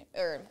not answer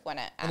or why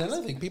not ask? And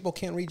another thing, people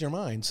can't read your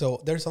mind.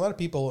 So there's a lot of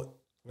people,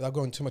 without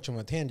going too much on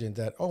a tangent,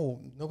 that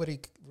nobody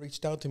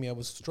reached out to me. I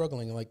was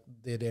struggling.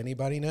 Did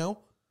anybody know?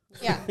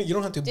 Yeah. You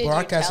don't have to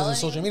broadcast it on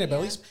social media, but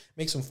at least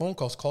make some phone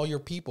calls, call your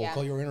people,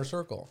 call your inner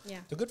circle. Yeah.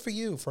 So good for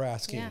you for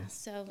asking. Yeah.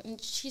 So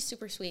and she's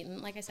super sweet, and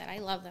like I said, I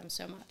love them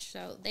so much.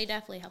 So they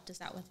definitely helped us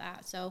out with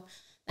that. So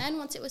then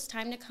once it was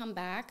time to come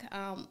back,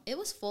 it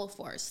was full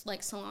force.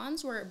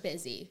 Salons were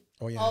busy.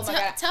 Oh, yeah. Oh, my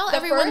God. Tell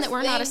everyone that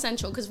we're not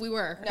essential because we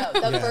were.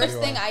 No, the first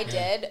thing I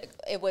did,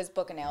 it was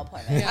book a nail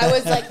appointment. I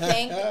was like,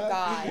 thank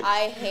God.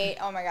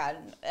 Oh, my God.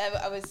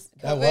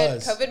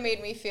 COVID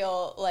made me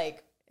feel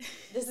like,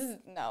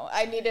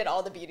 I needed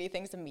all the beauty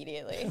things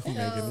immediately.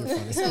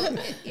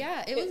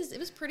 It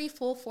was pretty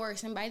full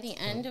force. And by the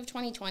end of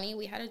 2020,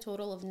 we had a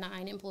total of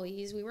 9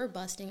 employees. We were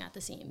busting at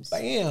the seams.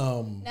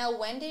 Bam. Now,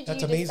 when did you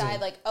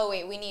decide,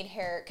 we need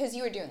hair? Because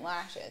you were doing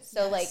lashes.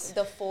 So,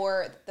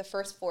 the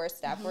first 4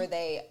 staff, were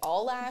they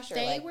all lash? Or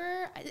they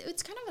were,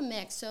 it's kind of a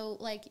mix. So,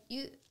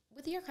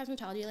 with your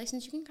cosmetology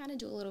license, you can kind of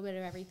do a little bit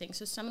of everything.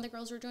 So, some of the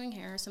girls were doing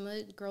hair, some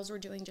of the girls were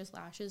doing just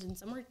lashes, and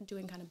some were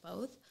doing kind of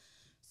both.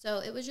 So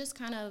it was just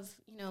kind of,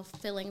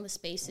 filling the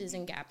spaces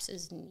and gaps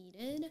as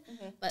needed.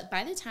 Mm-hmm. But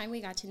by the time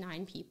we got to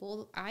 9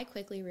 people, I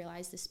quickly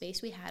realized the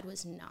space we had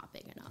was not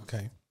big enough.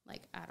 Okay.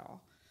 At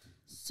all.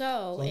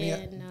 So I'm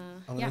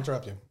going to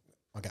interrupt you.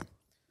 Okay.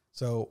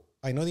 So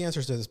I know the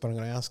answers to this, but I'm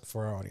going to ask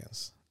for our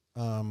audience.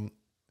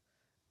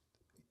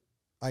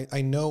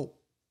 I know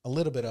a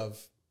little bit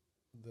of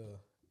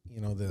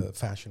the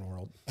fashion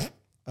world.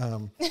 Yeah.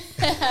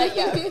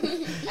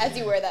 As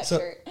you wear that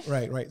shirt.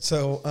 Right.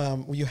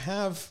 So you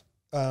have...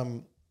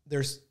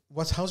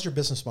 how's your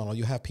business model?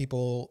 You have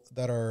people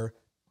that are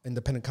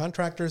independent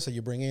contractors that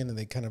you bring in, and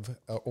they kind of,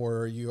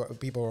 or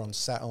people are on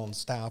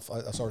staff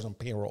as far as on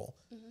payroll.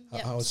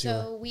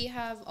 Mm-hmm. We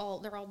have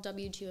they're all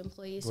W-2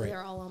 employees, so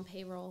they're all on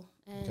payroll,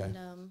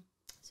 and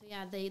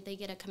they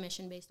get a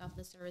commission based off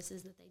the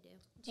services that they do.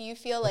 Do you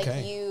feel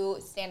like you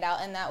stand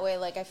out in that way?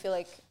 I feel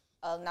like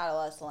not a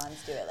lot of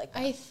salons do it like that.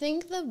 I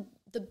think the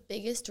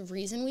biggest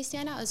reason we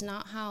stand out is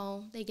not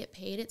how they get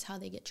paid; it's how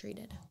they get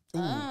treated. Ooh.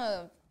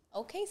 Oh.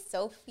 Okay,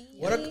 Sophie.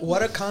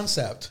 What a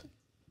concept.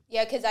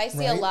 Yeah, because I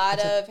see a lot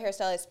of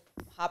hairstylists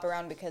hop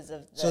around because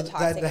of the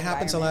toxic that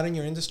happens a lot in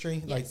your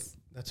industry. Yes.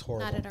 That's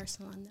horrible. Not at our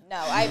salon, though.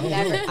 No, I've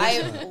never. I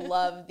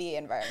love the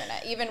environment.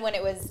 Even when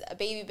it was a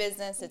baby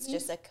business, it's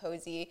just a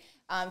cozy.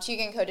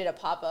 Chicken Co did a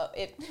pop up.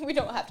 We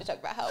don't have to talk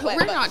about how it went.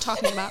 We're not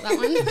talking about that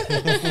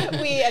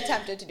one. We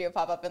attempted to do a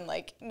pop up and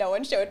like no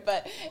one showed,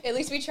 but at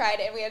least we tried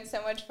it and we had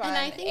so much fun. And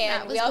I think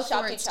that was we all before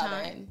shopped its each other.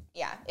 time.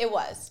 Yeah, it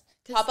was.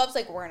 Pop ups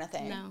like weren't a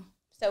thing. No.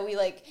 So we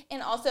like,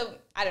 and also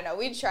I don't know.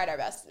 We tried our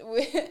best.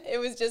 It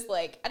was just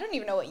like I don't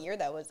even know what year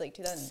that was. Like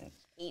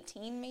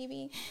 2018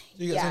 maybe.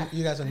 You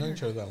guys have known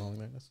each other that long,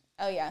 Magnus.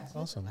 Oh yeah, That's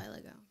awesome. A while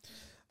ago.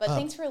 but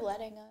thanks for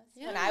letting us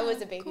when I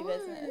was a baby of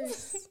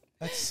business.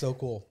 That's so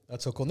cool.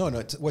 That's so cool. No,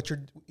 it's what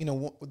you're,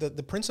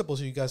 the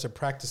principles you guys are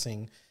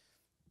practicing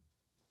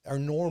are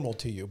normal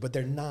to you, but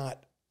they're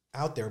not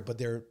out there, but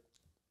they're,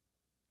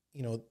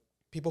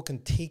 people can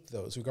take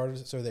those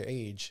regardless of their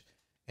age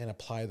and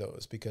apply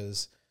those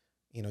because,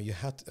 you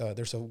have to,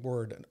 there's a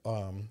word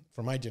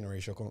from my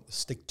generation called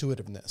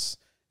stick-to-itiveness.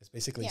 It's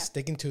basically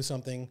sticking to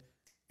something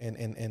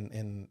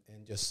and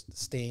just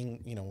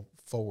staying,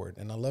 forward.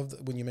 And I love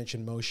when you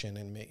mentioned motion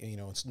and,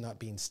 it's not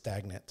being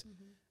stagnant.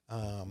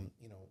 Mm-hmm.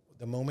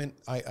 The moment,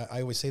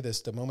 I always say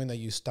this, the moment that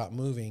you stop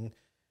moving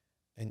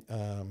and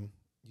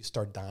you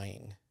start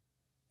dying.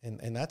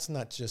 And that's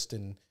not just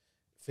in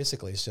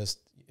physically, it's just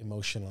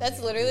emotional. That's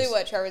literally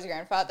what Trevor's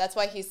grandfather, that's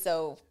why he's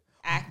so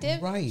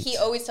active. Right. He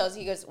always tells,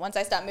 he goes, once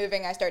I stop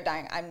moving, I start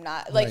dying. I'm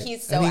not, like,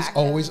 he's so and he's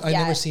active. always, I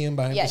never see him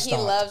behind the he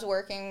loves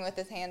working with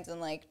his hands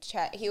and, like,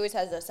 chat. He always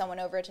has someone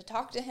over to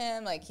talk to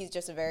him. Like, he's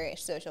just a very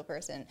social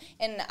person.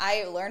 And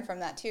I learned from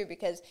that, too,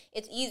 because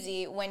it's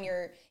easy when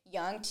you're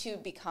young to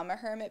become a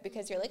hermit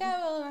because you're like,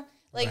 oh, well,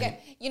 like,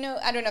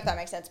 I don't know if that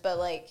makes sense, but,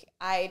 like,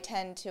 I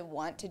tend to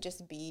want to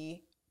just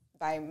be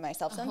by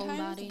myself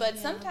sometimes, but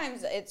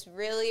sometimes it's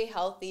really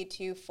healthy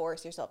to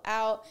force yourself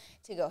out,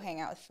 to go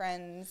hang out with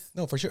friends.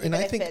 No, for sure. And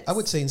I think I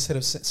would say instead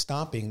of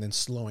stopping, then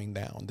slowing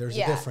down. There's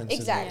a difference.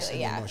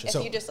 Exactly. In emotion. If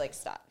so, you just like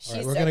stop. All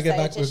right, we're gonna get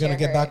back. We're gonna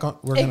get back on.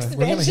 We're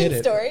gonna hit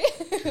it. Story.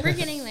 We're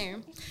getting there.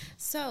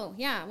 So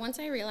yeah, once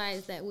I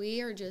realized that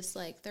we are just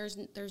like there's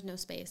no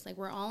space. Like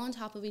we're all on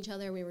top of each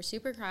other. We were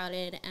super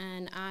crowded,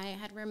 and I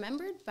had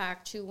remembered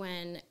back to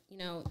when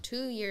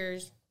 2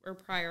 years. Or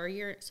prior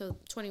year, so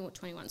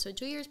 2021. So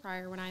 2 years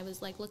prior, when I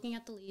was like looking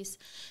at the lease,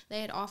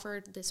 they had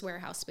offered this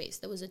warehouse space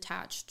that was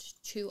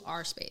attached to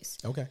our space.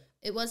 Okay.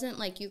 It wasn't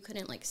like you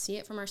couldn't like see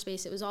it from our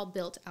space. It was all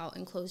built out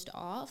and closed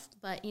off.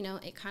 But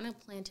it kind of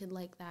planted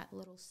like that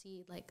little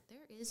seed. Like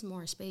there is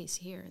more space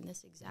here in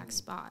this exact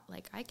spot.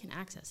 Like I can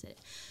access it.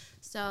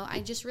 So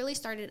I just really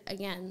started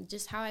again,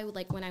 just how I would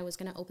like when I was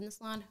going to open the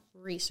salon,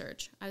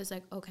 research. I was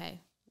like,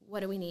 okay, what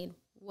do we need?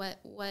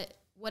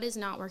 What is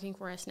not working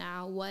for us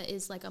now? What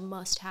is like a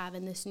must-have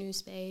in this new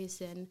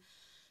space? And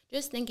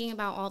just thinking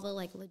about all the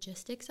like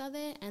logistics of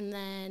it. And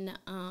then,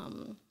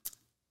 I'm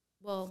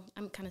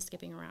kind of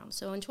skipping around.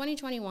 So in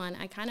 2021,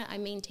 I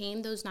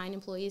maintained those 9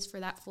 employees for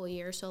that full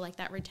year. So like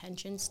that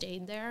retention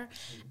stayed there.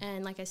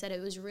 And like I said, it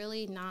was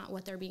really not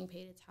what they're being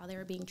paid. It's how they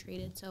were being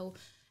treated. So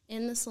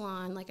in the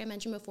salon, like I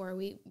mentioned before,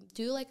 we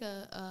do like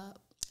a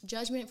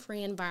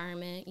judgment-free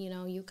environment.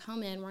 You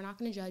come in, we're not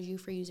going to judge you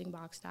for using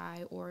box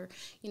dye or,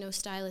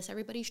 stylists.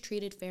 Everybody's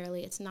treated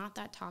fairly. It's not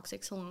that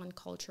toxic salon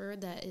culture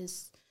that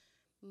is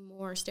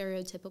more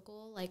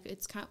stereotypical. Like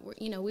it's kind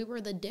of, we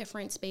were the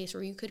different space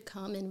where you could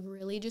come and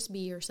really just be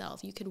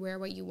yourself. You could wear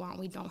what you want.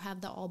 We don't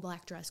have the all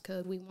black dress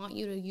code. We want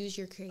you to use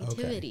your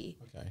creativity.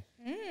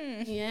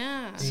 Okay.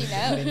 Yeah. She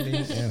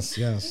knows.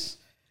 Yes.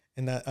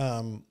 And that,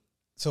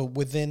 so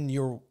within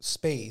your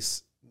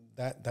space,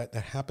 that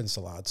happens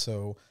a lot.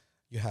 So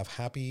you have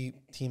happy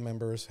team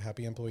members,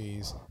 happy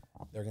employees.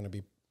 They're going to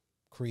be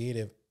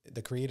creative.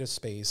 The creative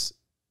space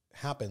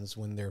happens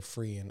when they're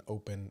free and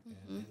open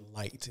and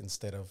light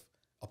instead of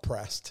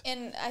oppressed.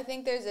 And I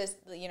think there's this,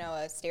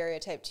 a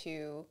stereotype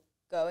to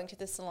going to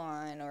the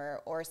salon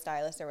or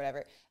stylist or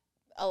whatever.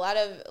 A lot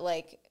of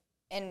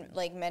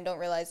men don't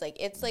realize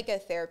it's like a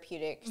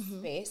therapeutic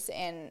space.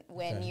 And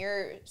when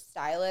your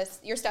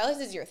stylist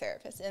is your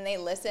therapist, and they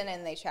listen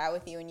and they chat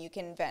with you, and you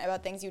can vent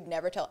about things you'd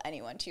never tell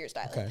anyone to your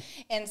stylist. Okay.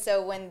 And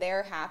so when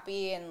they're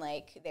happy and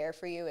there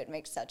for you, it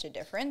makes such a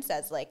difference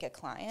as like a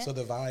client. So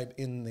the vibe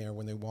in there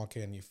when they walk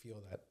in, you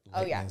feel that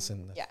lightness,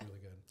 and that's really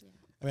good. Yeah.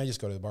 I mean, I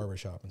just go to the barber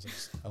shop and say,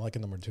 I like a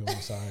number 2 on the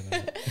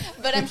side.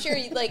 But I'm sure,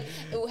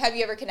 have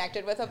you ever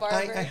connected with a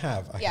barber? I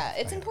have.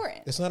 It's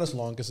important. It's not as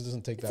long because it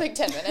doesn't take that. It's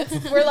like 10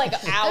 minutes. We're like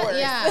hours.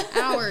 Yeah,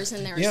 hours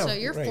in there. Yeah, so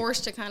you're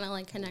forced to kind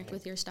of connect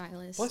with your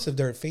stylist. Plus, if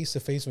they're face to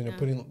face when you're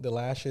putting the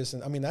lashes,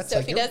 and I mean, that's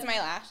Sophie does my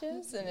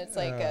lashes, and it's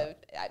like a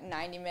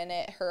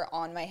 90-minute her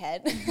on my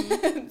head.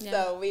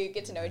 So we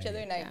get to know each other,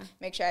 and I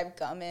make sure I have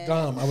gum in.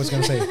 Gum, I was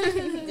going to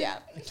say. Yeah.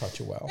 I taught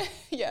you well.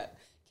 Yeah.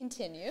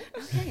 Continue.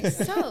 Okay,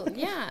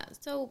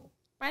 so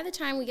by the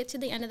time we get to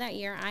the end of that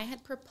year, I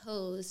had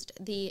proposed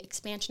the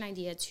expansion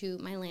idea to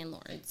my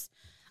landlords,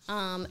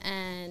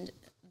 and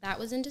that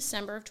was in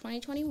December of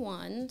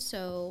 2021.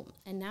 So,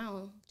 and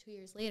now 2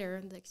 years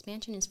later, the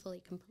expansion is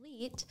fully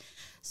complete.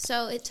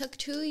 So it took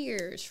 2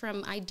 years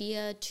from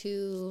idea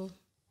to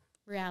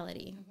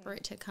reality for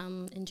it to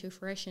come into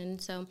fruition.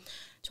 So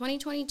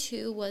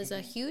 2022 was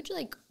a huge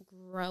like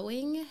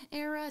growing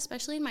era,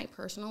 especially in my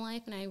personal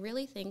life. And I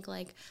really think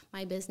like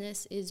my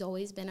business has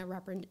always been a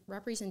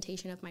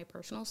representation of my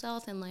personal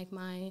self and like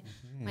my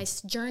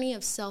journey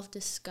of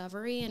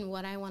self-discovery and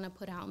what I want to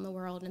put out in the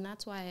world. And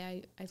that's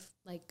why I've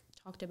like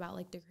talked about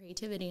like the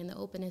creativity and the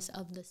openness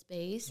of the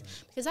space,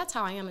 because that's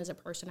how I am as a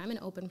person. I'm an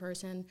open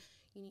person.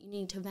 You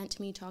need to vent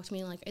to me, talk to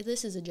me, like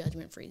this is a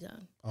judgment-free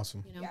zone.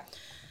 Awesome. You know?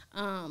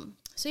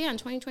 So yeah, in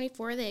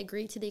 2024, they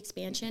agreed to the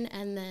expansion,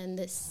 and then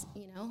this,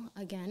 you know,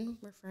 again,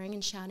 referring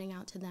and shouting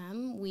out to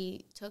them,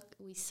 we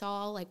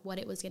saw like what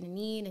it was going to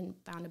need and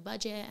found a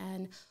budget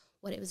and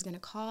what it was going to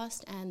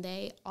cost, and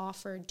they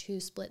offered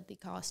to split the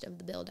cost of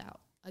the build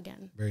out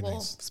again. Very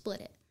nice. Split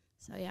it.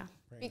 So yeah.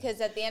 Because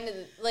at the end of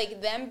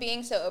like them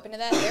being so open to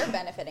that, they're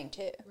benefiting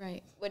too.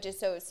 Right. Which is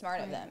so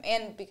smart of them.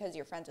 And because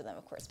you're friends with them,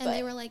 of course. And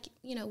they were like,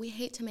 you know, we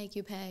hate to make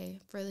you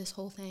pay for this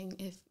whole thing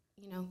if,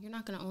 you know, you're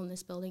not going to own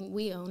this building.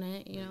 We own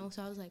it, you know.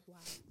 So I was like, wow.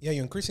 Yeah,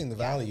 you're increasing the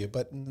value,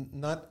 but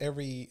not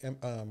every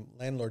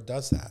landlord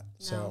does that.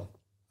 No.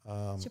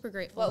 So super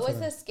grateful. What was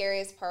the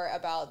scariest part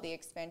about the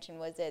expansion?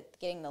 Was it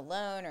getting the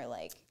loan or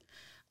like,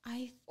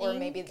 or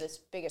maybe this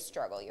biggest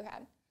struggle you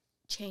had?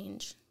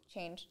 Change.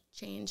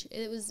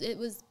 It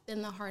was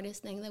been the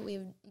hardest thing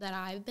that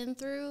I've been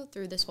through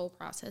this whole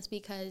process,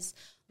 because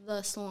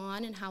the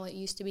salon and how it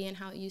used to be and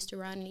how it used to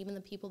run, and even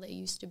the people that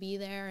used to be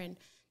there and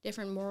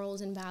different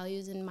morals and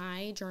values in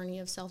my journey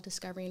of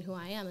self-discovery and who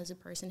I am as a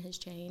person has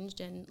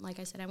changed. And like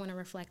I said, I want to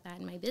reflect that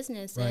in my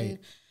business. Right. And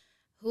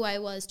who I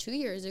was 2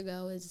 years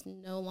ago is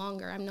I'm no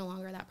longer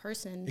that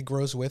person. It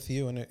grows with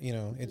you, and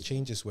it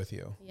changes with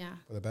you. Yeah,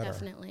 for the better.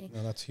 Definitely.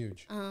 No, that's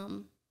huge.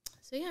 So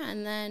yeah,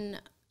 and then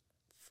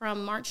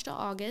from March to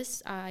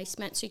August, I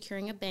spent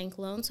securing a bank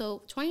loan.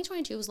 So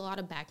 2022 was a lot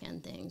of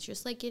back-end things,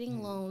 just like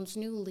getting loans,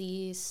 new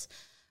lease,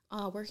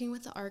 working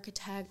with the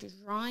architect,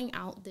 drawing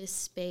out this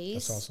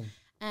space. That's awesome.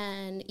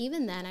 And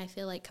even then, I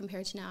feel like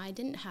compared to now, I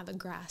didn't have a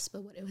grasp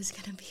of what it was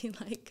going to be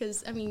like.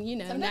 Because, I mean, you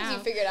know, sometimes now,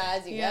 you figure it out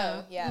as you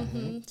go. Yeah.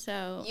 Mm-hmm.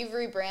 So you've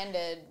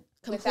rebranded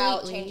completely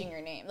without changing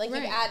your name. Like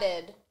you've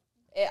added.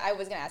 I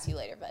was going to ask you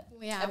later, but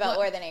about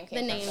where the name came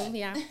from. The name,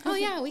 yeah. Oh,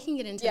 yeah, we can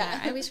get into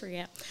that. I always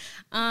forget.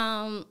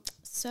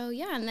 So,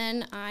 yeah, and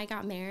then I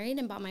got married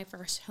and bought my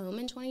first home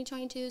in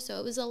 2022. So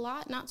it was a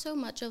lot, not so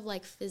much of,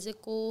 like,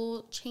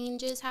 physical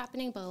changes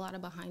happening, but a lot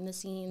of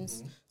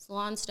behind-the-scenes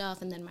salon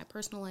stuff. And then my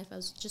personal life, I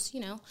was just,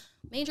 you know,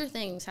 major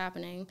things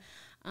happening.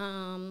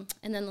 And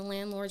then the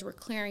landlords were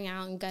clearing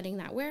out and gutting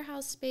that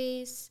warehouse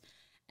space.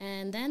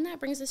 And then that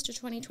brings us to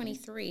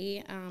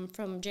 2023.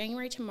 From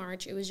January to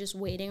March, it was just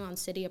waiting on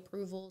city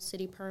approval,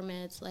 city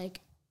permits, like,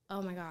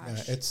 oh my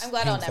gosh. Yeah, I'm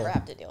glad I'll never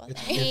have to deal with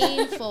that.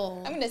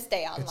 Painful. I'm going to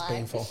stay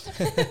online. It's painful.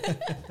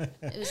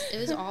 It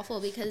was awful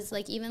because,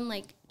 like, even,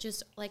 like,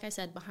 just, like I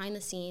said, behind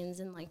the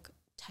scenes and, like,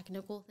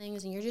 technical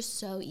things, and you're just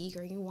so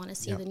eager. You want to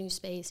see the new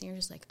space, and you're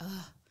just like,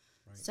 ugh.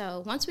 Right.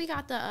 So once we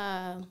got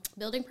the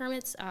building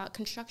permits,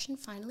 construction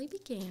finally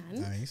began.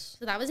 Nice.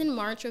 So that was in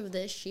March of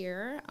this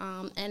year,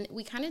 and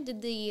we kind of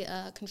did the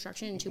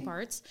construction in two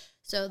parts.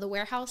 So the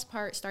warehouse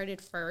part started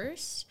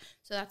first,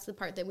 so that's the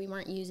part that we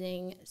weren't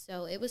using.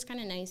 So it was kind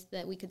of nice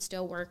that we could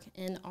still work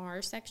in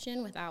our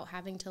section without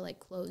having to, like,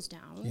 close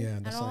down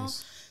at all.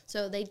 Nice.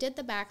 So they did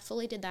the back,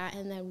 fully did that,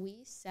 and then we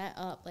set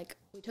up, like,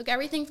 we took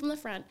everything from the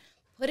front,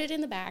 put it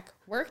in the back,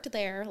 worked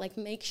there, like,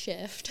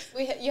 makeshift.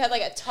 You had,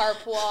 like, a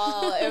tarp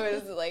wall.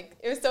 It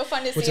was so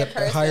fun to see in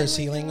person. A higher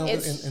ceiling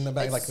in the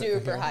back? It's like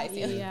super high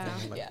ceiling.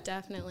 Yeah,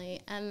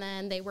 definitely. And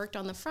then they worked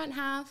on the front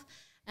half,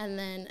 and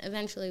then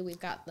eventually we've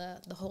got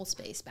the whole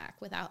space back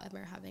without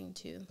ever having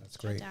to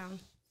shut down.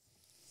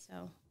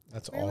 So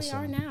that's where awesome.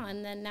 we are now.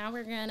 And then now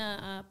we're going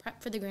to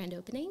prep for the grand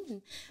opening.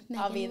 And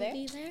Megan I'll be there.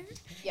 Will be there.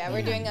 Yeah,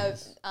 we're doing a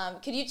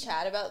could you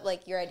chat about,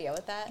 like, your idea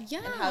with that?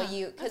 Yeah. And how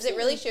you, because it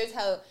really shows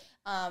how,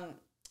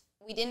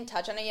 we didn't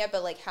touch on it yet,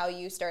 but, like, how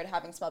you started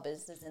having small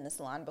businesses in the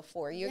salon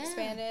before you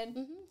expanded.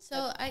 Mm-hmm.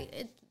 So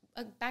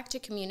back to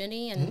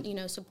community and, you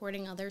know,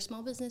 supporting other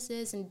small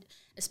businesses and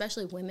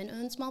especially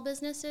women-owned small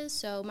businesses.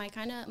 So my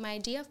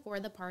idea for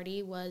the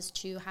party was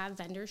to have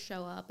vendors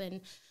show up,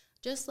 and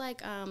just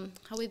like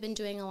how we've been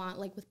doing a lot,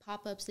 like with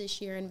pop-ups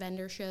this year and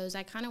vendor shows,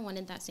 I kind of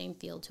wanted that same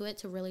feel to it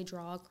to really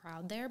draw a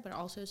crowd there, but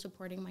also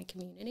supporting my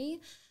community.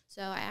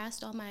 So I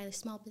asked all my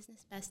small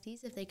business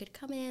besties if they could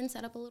come in,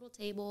 set up a little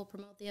table,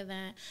 promote the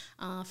event,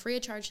 free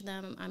of charge to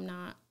them. I'm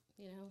not,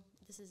 you know,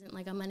 this isn't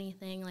like a money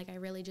thing. Like, I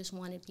really just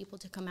wanted people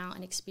to come out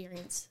and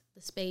experience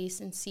the space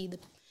and see the,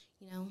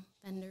 you know,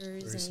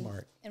 vendors. Very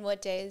smart. And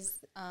what days?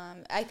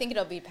 I think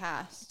it'll be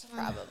past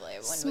probably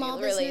when small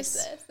we release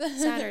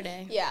this.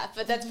 Saturday. Yeah,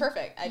 but that's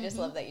perfect. I just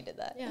love that you did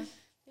that. Yeah.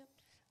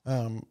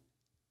 Yep.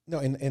 No,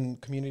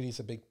 and community is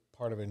a big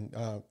part of it.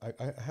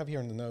 I have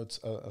here in the notes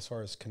as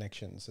far as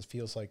connections. It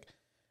feels like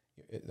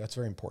that's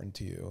very important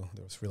to you,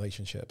 those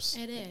relationships.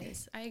 It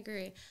is. I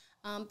agree.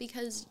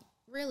 Because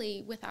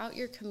really, without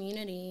your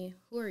community,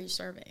 who are you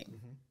serving?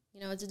 Mm-hmm. You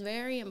know, it's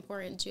very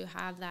important to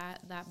have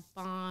that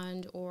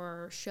bond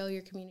or show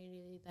your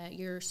community that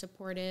you're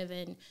supportive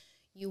and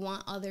you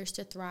want others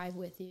to thrive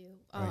with you.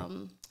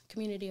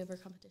 Community over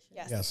competition.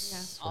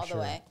 Yes. All the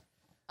way.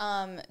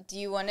 Do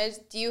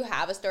you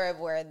have a story of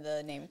where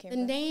the name came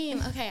from? The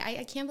name, okay,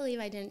 I can't believe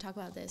I didn't talk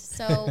about this.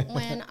 So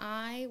when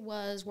I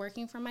was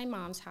working from my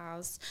mom's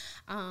house,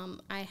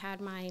 I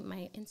had my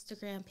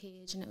Instagram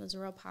page, and it was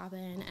real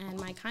poppin', and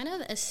my kind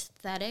of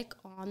aesthetic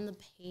on the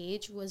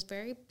page was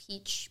very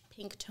peach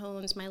pink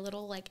tones. My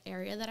little like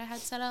area that I had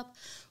set up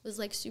was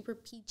like super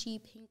peachy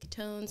pink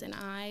tones, and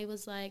I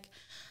was like,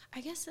 I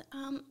guess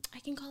I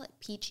can call it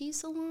Peachy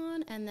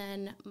Salon. And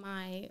then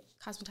my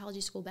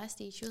cosmetology school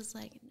bestie, she was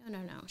like, no.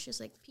 She was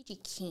like, Peachy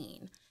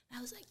Keen. And I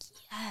was like,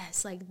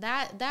 yes, like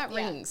that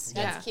rings.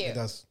 That's cute. It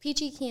does.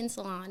 Peachy Keen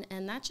Salon.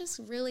 And that's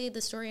just really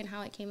the story and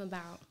how it came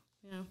about.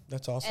 Yeah.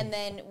 That's awesome. And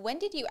then when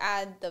did you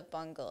add the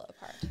bungalow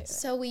part to it?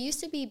 So we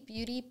used to be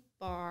Beauty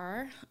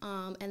Bar,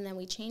 and then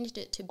we changed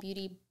it to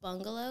Beauty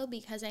Bungalow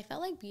because I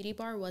felt like Beauty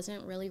Bar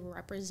wasn't really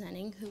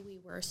representing who we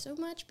were so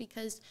much,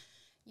 because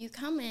you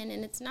come in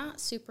and it's not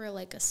super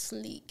like a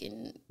sleek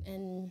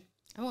and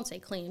I won't say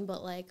clean,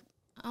 but like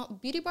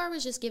Beauty Bar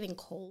was just giving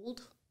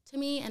cold to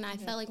me. And I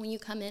felt like when you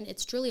come in,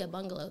 it's truly a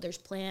bungalow. There's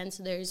plants,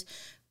 there's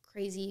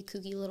crazy,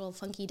 kooky little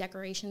funky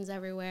decorations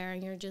everywhere.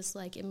 And you're just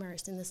like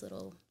immersed in this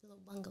little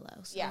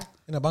bungalow. So. Yeah.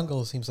 And a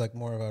bungalow seems like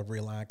more of a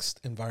relaxed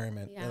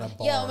environment than a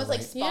bar. Yeah, almost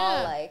like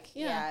spa-like.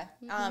 Yeah.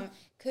 Mm-hmm.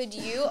 Could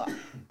you,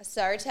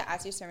 sorry to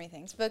ask you so many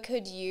things, but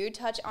could you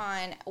touch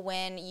on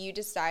when you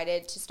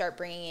decided to start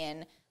bringing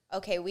in,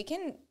 okay, we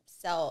can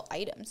sell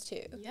items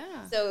too.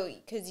 Yeah. So,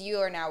 because you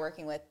are now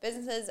working with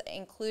businesses,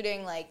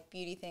 including like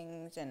beauty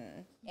things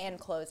and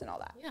clothes and all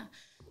that. Yeah.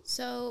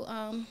 So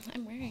I'm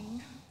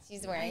wearing.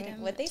 She's wearing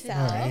item what they today.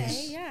 sell.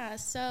 Nice. Yeah.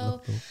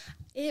 So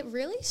it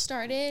really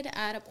started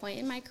at a point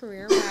in my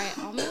career where I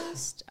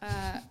almost.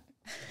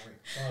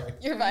 Sorry.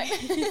 You're fine. Do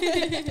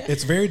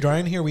It's very dry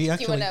in here. We you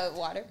actually. want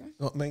water?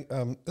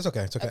 It's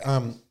okay. It's okay.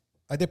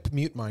 I did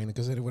mute mine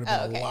because it would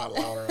have been a lot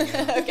louder.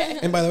 Okay.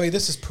 And by the way,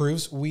 this is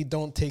proves we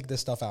don't take this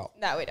stuff out.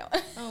 No, we don't.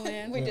 Oh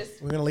man. We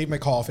We're gonna leave my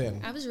cough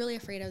in. I was really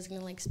afraid I was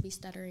gonna like be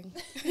stuttering.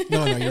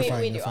 No, you're fine.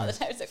 we You're do all fine. the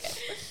time. It's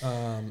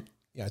okay.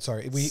 Yeah,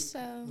 sorry.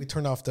 So- We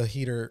turned off the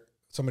heater.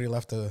 Somebody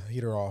left the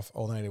heater off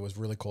all night. It was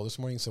really cold this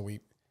morning, so we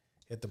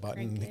hit the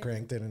button,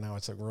 cranked it, and now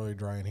it's like really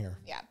dry in here.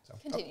 Yeah.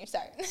 Continue.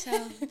 Sorry.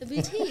 So the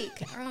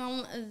boutique,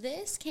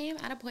 this came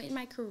at a point in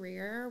my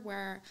career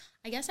where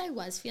I guess I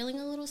was feeling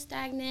a little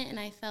stagnant, and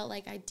I felt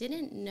like I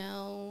didn't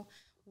know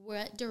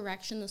what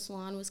direction the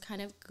salon was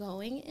kind of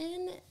going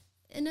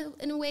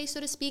in a way, so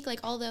to speak. Like,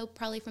 although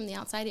probably from the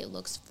outside it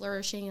looks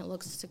flourishing, it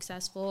looks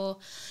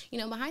successful,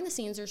 behind the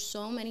scenes there's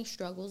so many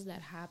struggles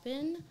that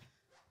happen.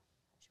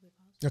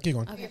 Yeah, keep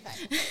going. You're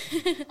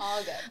fine.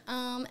 All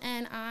good.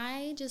 And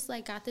I just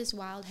like got this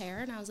wild hair,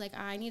 and I was like,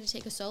 I need to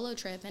take a solo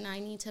trip, and I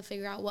need to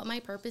figure out what my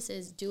purpose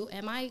is.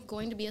 Am I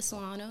going to be a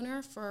salon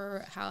owner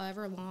for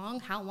however long?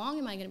 How long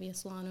am I going to be a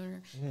salon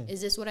owner? Is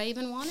this what I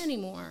even want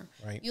anymore?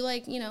 Right. You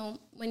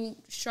when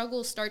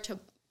struggles start to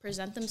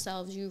present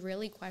themselves, you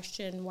really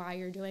question why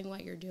you're doing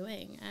what you're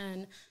doing.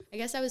 And I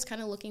guess I was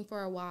kind of looking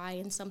for a why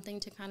and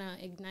something to kind of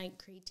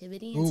ignite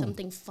creativity and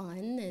something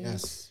fun. And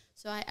Yes.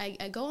 so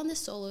I go on this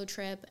solo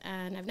trip,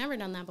 and I've never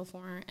done that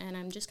before, and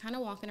I'm just kind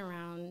of walking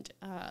around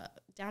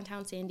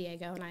downtown San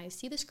Diego, and I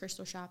see this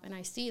crystal shop, and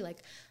I see like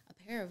a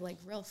pair of like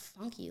real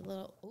funky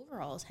little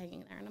overalls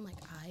hanging there, and I'm like,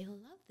 I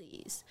love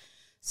these.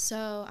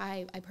 So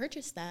I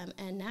purchased them,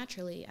 and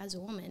naturally, as a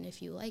woman,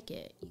 if you like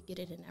it, you get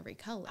it in every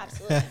color.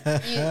 Absolutely.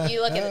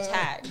 You look at the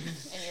tag,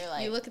 and you're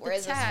like, You look at where the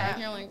is this tag,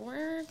 from? and you're like,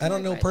 where? I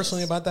don't know can buy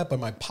personally this? about that, but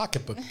my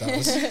pocketbook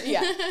does.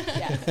 Yeah.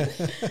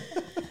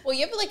 Well,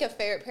 you have like a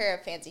favorite pair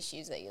of fancy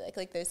shoes that you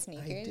like those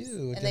sneakers. I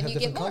do. And They then have you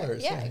get different more.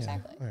 colors. Yeah,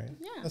 exactly. All right.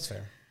 Yeah. That's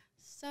fair.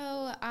 So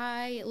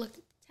I looked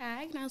at the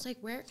tag, and I was like,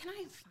 where can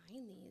I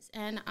find these?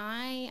 And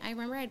I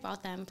remember I'd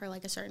bought them for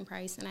like a certain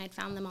price, and I'd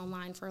found them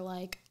online for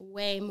like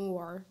way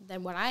more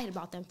than what I had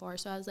bought them for.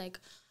 So I was like,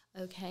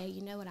 okay,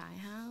 you know what I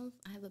have?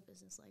 I have a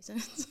business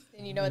license.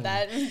 And you know what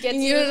that gets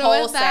you? You know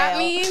wholesale. what that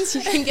means?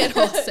 You can get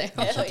wholesale.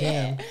 Hell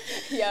yeah.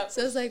 Yep.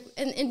 So it's like,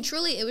 and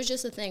truly it was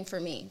just a thing for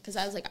me, because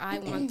I was like, I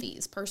want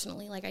these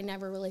personally. Like, I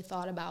never really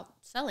thought about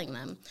selling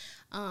them.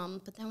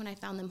 But then when I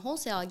found them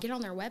wholesale, I get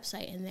on their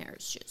website, and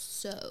there's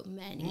just so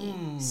many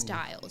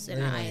styles. And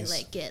very I nice.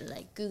 like get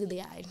like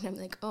googly eyed, and I'm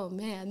like, oh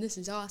man, this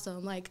is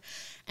awesome. Like,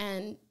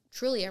 and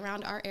truly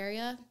around our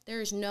area,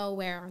 there's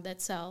nowhere that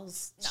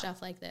sells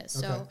stuff like this.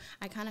 Okay. So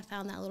I kind of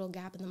found that little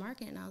gap in the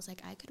market, and I was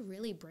like, I could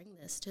really bring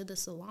this to the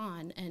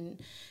salon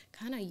and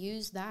kind of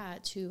use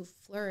that to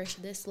flourish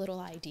this little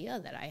idea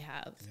that I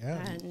have.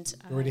 Yeah. And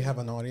You already have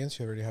an audience.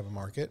 You already have a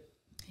market.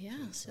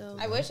 yeah, so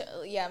I wish,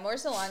 more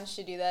salons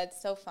should do that.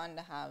 It's so fun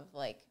to have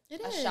like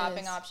It a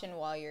shopping is. option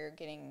while you're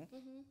getting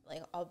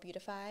like all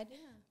beautified.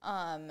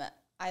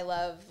 I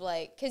love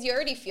because you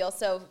already feel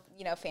so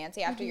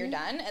fancy after you're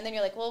done, and then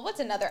you're like, well,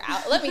 what's another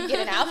let me get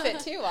an outfit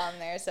too while I'm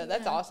there. So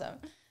that's awesome.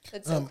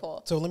 That's so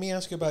cool. So let me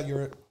ask you about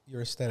your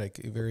aesthetic.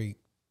 Very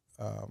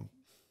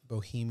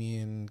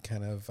bohemian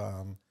kind of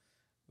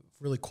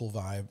really cool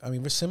vibe. I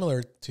mean, we're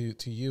similar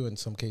to you in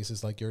some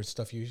cases. Like your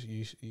stuff,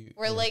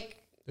 we're like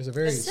there's a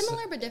very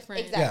similar but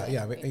different. Exactly.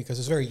 Yeah, because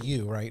it's very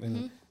you, right?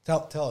 And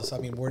tell us. I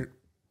mean,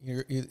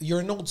 you're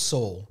an old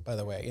soul, by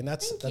the way, and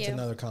that's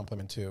another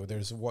compliment too.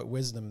 There's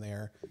wisdom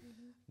there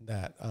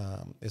that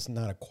is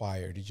not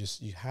acquired.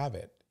 You have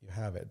it.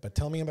 But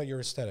tell me about your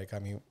aesthetic. I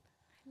mean,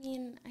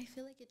 I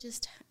feel like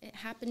it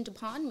happened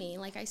upon me.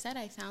 Like I said,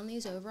 I found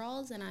these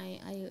overalls, and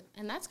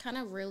and that's kind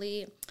of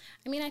really,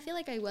 I feel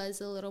like I was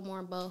a little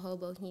more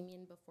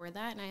bohemian before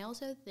that, and I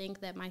also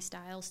think that my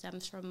style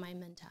stems from my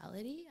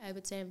mentality. I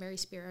would say I'm very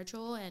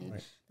spiritual,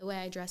 and the way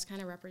I dress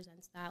kind of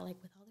represents that, like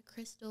with all the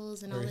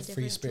crystals and very all the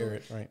different free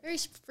spirit, right? Very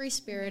free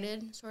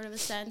spirited, sort of a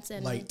sense,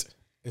 and light.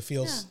 It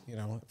feels,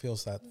 it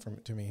feels that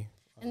to me.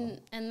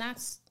 And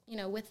that's,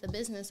 with the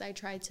business, I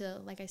try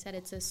to, like I said,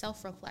 it's a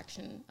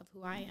self-reflection of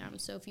who I am.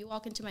 So if you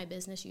walk into my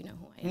business, you know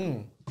who I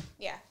am.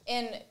 Yeah.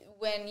 And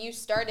when you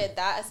started,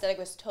 that aesthetic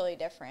was totally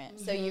different.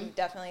 So you've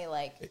definitely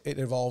it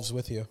evolves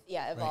with you.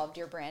 Yeah, evolved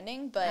your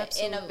branding, but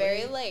Absolutely. in a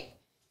very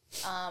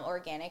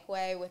organic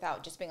way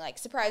without just being like,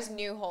 surprise,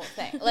 new whole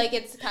thing. Like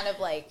it's kind of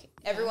like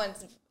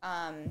everyone's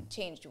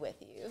changed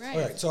with you. Right.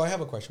 All right. So I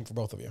have a question for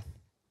both of you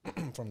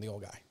from the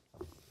old guy.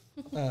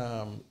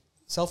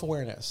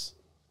 Self-awareness.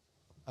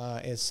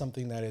 Is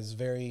something that is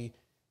very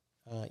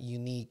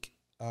unique.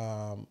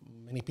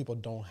 Many people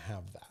don't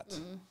have that.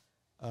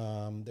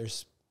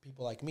 There's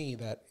people like me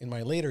that in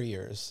my later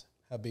years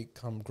have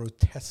become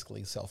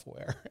grotesquely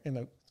self-aware. And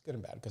it's good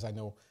and bad because I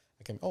know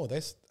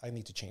I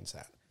need to change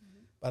that.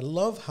 But I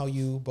love how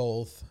you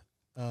both,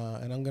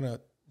 and I'm going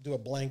to do a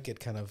blanket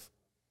kind of,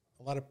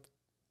 a lot of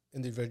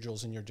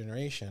individuals in your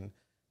generation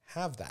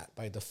have that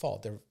by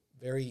default. They're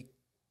very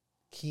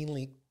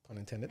keenly, pun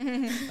intended,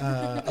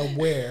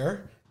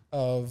 aware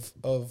of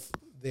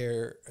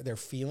their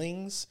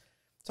feelings,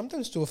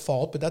 sometimes to a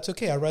fault, but that's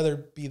okay. I'd rather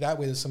be that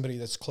way than somebody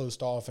that's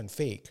closed off and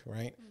fake,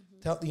 right?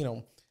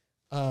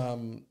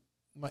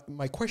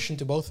 My question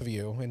to both of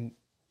you, and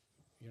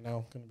you're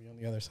now going to be on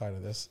the other side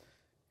of this,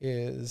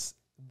 is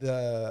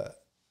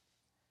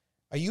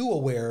are you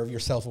aware of your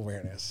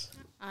self-awareness?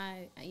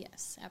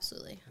 Yes,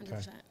 absolutely, 100%.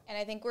 Okay. And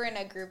I think we're in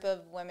a group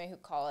of women who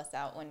call us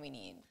out when we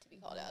need to be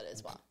called out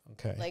as well.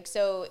 Okay.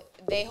 So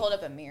they hold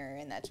up a mirror,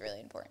 and that's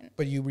really important.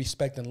 But you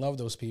respect and love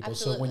those people,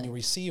 Absolutely. so when you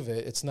receive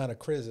it, it's not a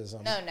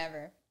criticism. No,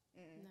 never.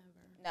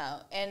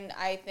 No. And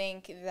I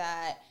think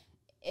that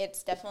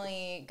it's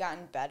definitely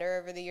gotten better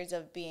over the years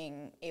of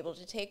being able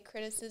to take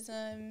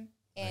criticism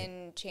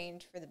and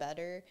change for the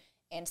better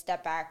and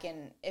step back.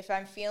 And if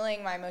I'm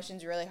feeling my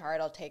emotions really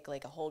hard, I'll take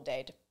like a whole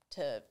day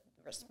to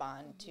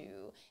respond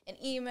to an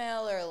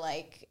email or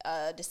like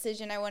a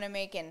decision I want to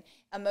make. And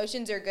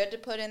emotions are good to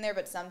put in there,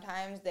 but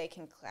sometimes they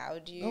can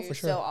cloud you. Oh, for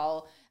sure.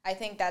 So I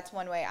think that's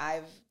one way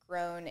I've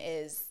grown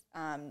is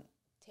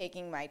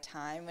taking my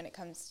time when it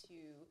comes to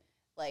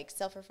like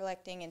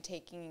self-reflecting and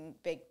taking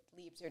big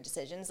leaps or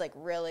decisions, like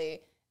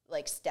really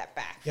like step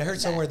back. Yeah, I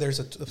heard somewhere there's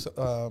a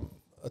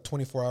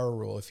 24-hour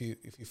rule. If you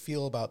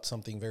feel about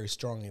something very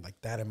strongly, like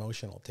that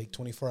emotional, take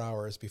 24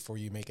 hours before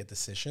you make a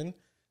decision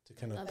to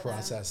kind of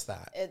process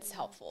that. It's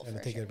helpful. And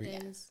for take sure.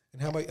 it.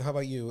 And how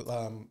about you?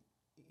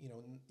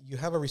 You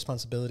have a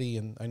responsibility,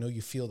 and I know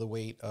you feel the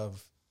weight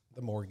of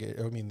the mortgage.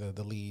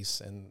 The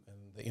lease and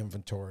the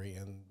inventory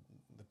and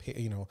the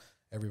pay,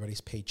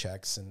 everybody's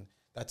paychecks, and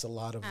that's a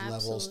lot of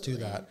levels to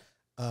that.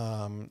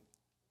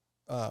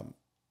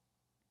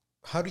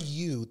 How do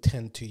you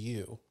tend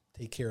to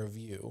take care of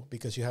you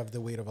because you have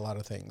the weight of a lot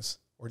of things?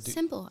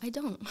 Simple. I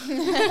don't.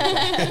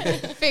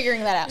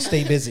 Figuring that out.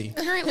 Stay busy.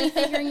 Currently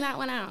figuring that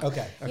one out.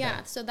 Okay.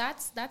 Yeah. So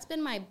that's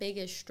been my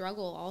biggest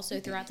struggle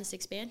also throughout this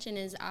expansion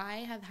is I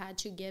have had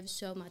to give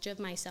so much of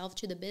myself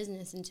to the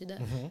business and to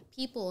the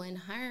people and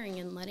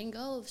hiring and letting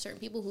go of certain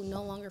people who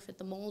no longer fit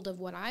the mold of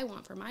what I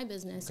want for my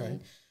business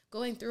and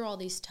going through all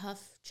these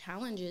tough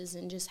challenges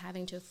and just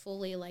having to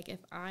fully, like, if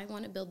I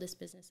want to build this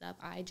business up,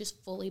 I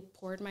just fully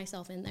poured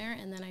myself in there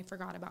and then I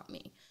forgot about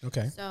me.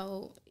 Okay.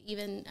 So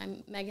even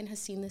Megan has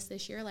seen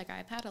this year. Like,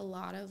 I've had a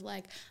lot of,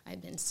 like,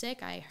 I've been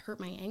sick. I hurt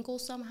my ankle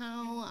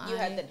somehow. You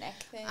had the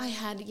neck thing? I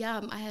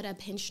had a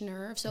pinched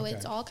nerve. So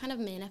it's all kind of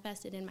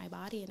manifested in my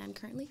body and I'm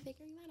currently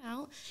figuring that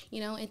out.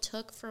 It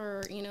took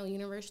for,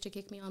 universe to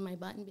kick me on my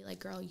butt and be like,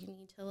 girl, you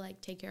need to, like,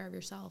 take care of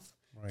yourself.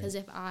 Because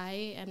if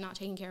I am not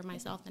taking care of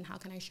myself, then how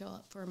can I show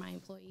up for my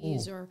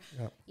employees or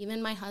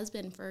even my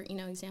husband? For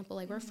example,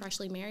 like we're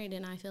freshly married,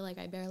 and I feel like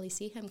I barely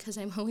see him because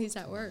I'm always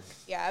at work.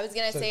 Yeah, I was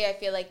gonna say I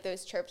feel like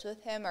those trips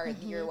with him are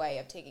your way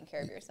of taking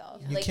care of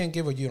yourself. You can't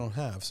give what you don't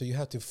have, so you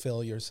have to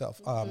fill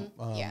yourself.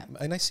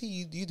 And I see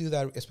you do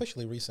that,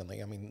 especially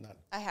recently. I mean,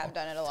 I have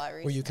done it a lot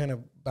recently. Where you kind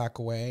of back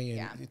away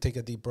and you take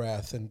a deep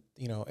breath, and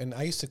and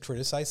I used to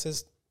criticize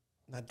this,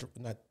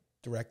 not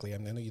directly. I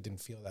mean, I know you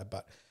didn't feel that,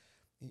 but.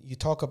 You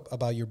talk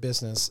about your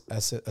business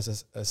as a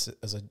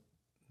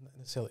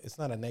necessarily, it's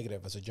not a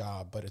negative as a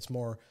job, but it's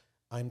more,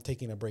 I'm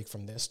taking a break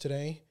from this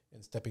today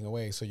and stepping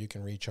away so you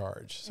can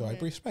recharge. So I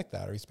respect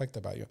that. I respect that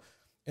about you.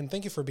 And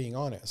thank you for being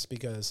honest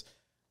because,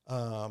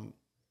 those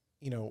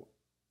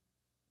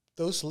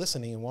those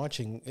listening and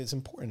watching, it's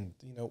important.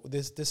 You know,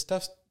 this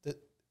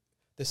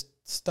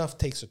stuff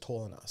takes a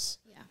toll on us.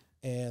 Yeah.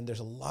 And there's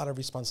a lot of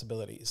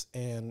responsibilities,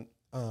 and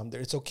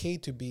it's okay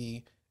to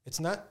be.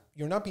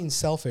 You're not being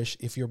selfish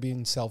if you're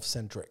being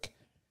self-centric.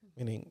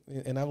 Meaning,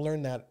 and I've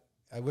learned that.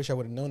 I wish I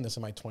would have known this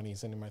in my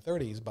 20s and in my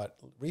 30s, but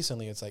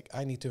recently it's like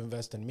I need to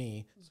invest in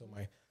me, so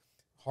my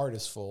heart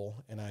is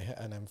full, and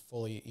I'm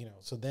fully, you know.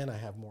 So then I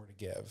have more to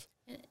give.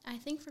 I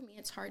think for me,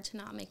 it's hard to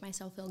not make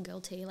myself feel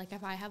guilty. Like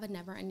if I have a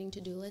never-ending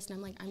to-do list, and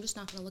I'm like, I'm just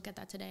not going to look at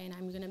that today, and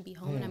I'm going to be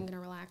home and I'm going to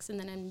relax. And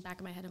then in the back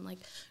of my head, I'm like,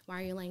 why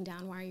are you laying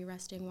down? Why are you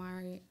resting?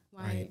 Why?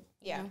 Right.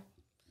 You know?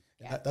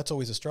 Yeah. That's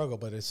always a struggle,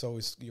 but it's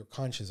always, you're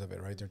conscious of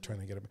it, right? They're trying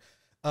to get it.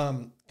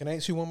 Can I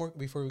ask you one more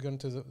before we go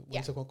into the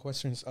whimsical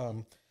questions?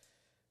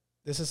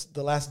 This is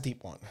the last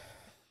deep one.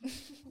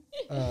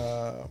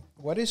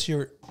 What is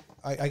your?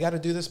 I got to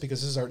do this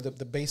because this is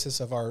the basis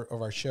of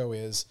our show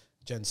is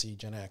Gen Z,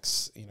 Gen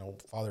X. You know,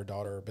 father,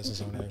 daughter,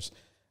 business owners.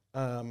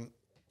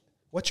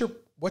 What's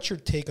your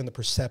take on the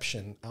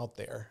perception out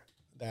there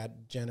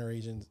that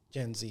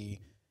Gen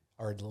Z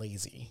are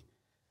lazy?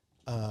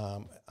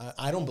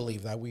 I don't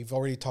believe that. We've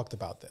already talked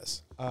about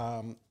this.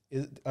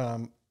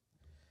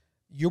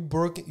 You've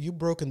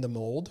broken the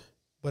mold,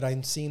 but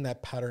I'm seeing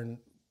that pattern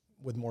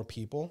with more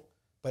people.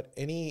 But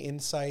any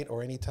insight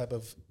or any type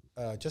of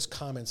just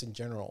comments in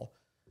general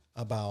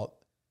about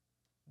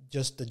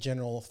just the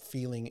general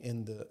feeling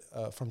in the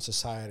from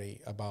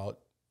society about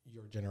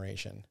your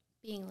generation?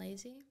 Being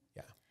lazy?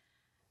 Yeah.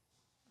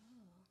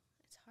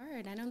 Oh, it's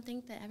hard. I don't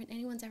think that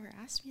anyone's ever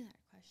asked me that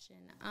question.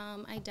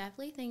 I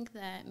definitely think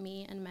that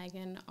me and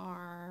Megan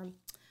are,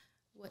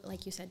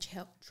 like you said,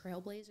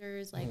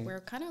 trailblazers. Like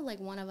we're kind of like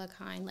one of a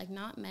kind. Like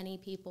not many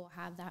people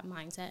have that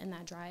mindset and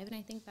that drive. And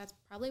I think that's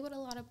probably what a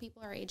lot of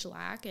people our age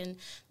lack, and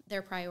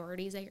their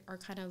priorities are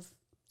kind of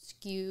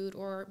skewed,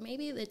 or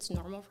maybe it's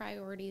normal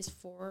priorities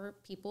for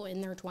people in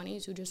their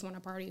 20s who just want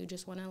to party, who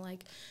just want to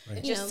like,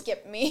 right. Just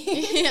skip me.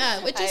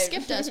 Yeah, it just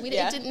skipped us. It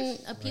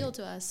didn't appeal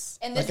to us.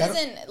 And this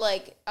isn't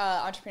like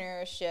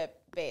entrepreneurship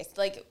based.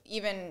 Like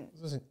even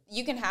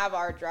you can have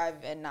our drive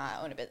and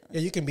not own a business.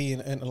 Yeah, you can be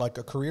in like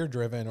a career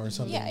driven or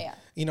something. Yeah.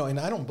 You know, and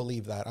I don't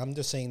believe that. I'm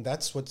just saying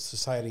that's what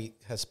society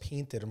has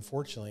painted,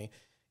 unfortunately.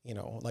 You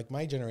know, like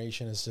my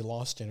generation is the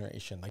lost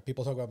generation. Like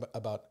people talk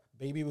about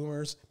baby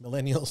boomers,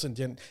 millennials, and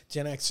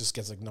Gen X just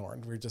gets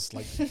ignored. We're just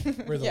like,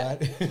 we're the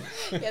lad.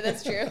 Yeah,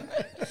 that's true.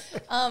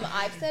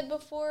 I've said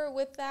before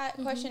with that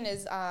question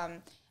is,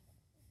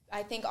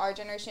 I think our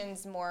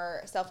generation's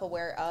more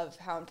self-aware of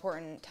how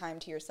important time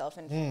to yourself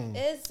and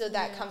is, so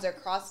that comes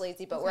across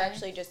lazy, but we're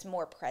actually just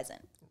more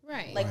present.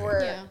 Right. Like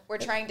we're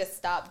trying to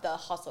stop the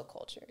hustle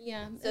culture.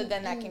 Yeah. So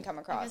then that can come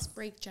across. I guess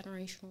break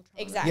generational trauma.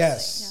 Exactly.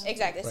 Yes. Yeah.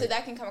 Exactly. Right. So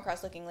that can come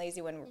across looking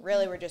lazy when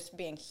really we're just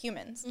being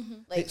humans.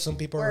 Like some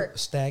people are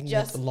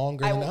stagnant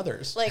longer than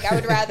others. Like I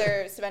would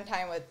rather spend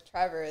time with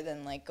Trevor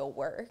than like go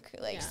work.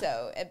 Like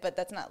so, but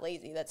that's not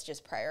lazy. That's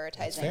just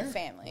prioritizing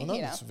family. Well, no,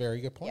 you know? that's a very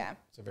good point. Yeah.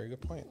 It's a very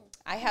good point.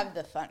 I have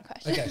the fun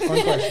question. Okay,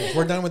 fun questions.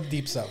 We're done with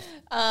deep stuff.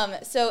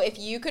 So if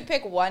you could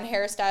pick one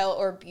hairstyle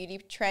or beauty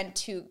trend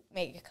to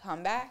make a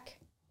comeback,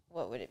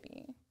 what would it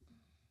be? A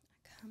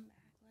comeback.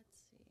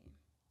 Let's see.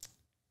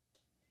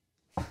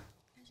 You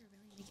guys are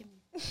really making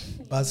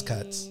me Buzz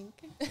cuts.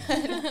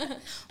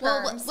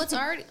 Well, what's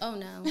already? Oh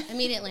no!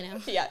 Immediately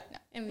no. Yeah, no.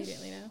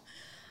 Immediately no.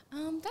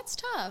 That's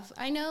tough.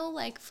 I know,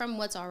 like, from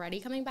what's already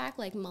coming back,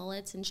 like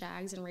mullets and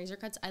shags and razor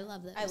cuts. I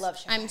love this. I love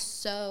shags. I'm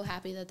so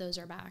happy that those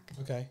are back.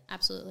 Okay.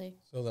 Absolutely.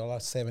 So a lot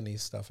of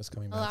 70s stuff is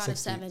coming back. A lot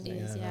 60s. of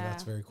 70s, yeah.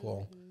 That's very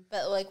cool.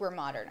 But like we're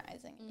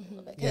modernizing it a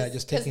little bit. Yeah,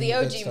 just because taking the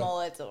the OG good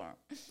mullets are.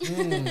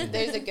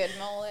 There's a good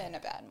mullet and a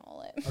bad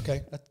mullet.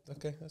 Okay,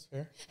 that's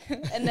fair.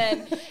 And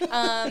then,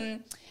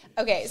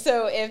 okay,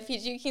 so if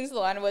Peachy Keen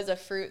Salon was a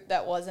fruit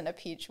that wasn't a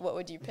peach, what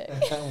would you pick?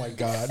 Oh my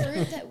God.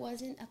 Fruit that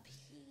wasn't a peach.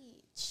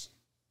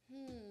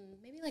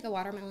 Maybe like a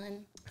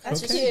watermelon.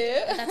 That's just cute.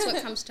 That's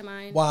what comes to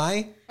mind.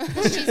 Why?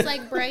 She's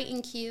like bright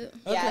and cute.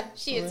 Yeah,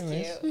 she is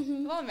Nice.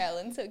 cute.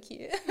 Watermelon, so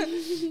cute.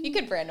 You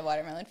could brand a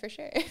watermelon for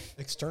sure.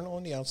 External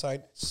on the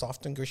outside,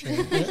 soft and gushy.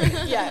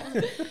 Yeah.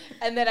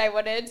 And then I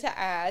wanted to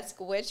ask,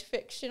 which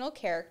fictional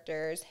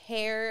character's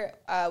hair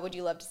would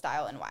you love to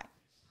style and why?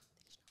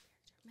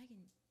 Megan,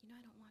 you know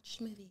I don't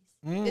watch movies.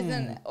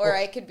 Isn't, or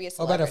I could be a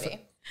celebrity.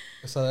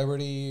 A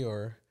celebrity,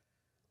 or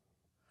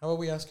how about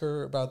we ask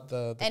her about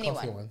the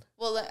coffee one?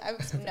 Well,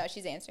 no,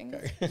 she's answering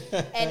this.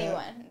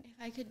 Anyone.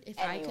 If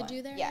I could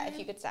do their hair? if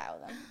you could style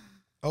them.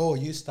 Oh,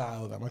 you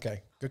style them.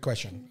 Okay, good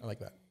question. I like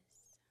that.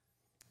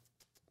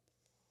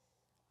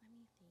 Let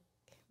me think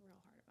real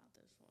hard about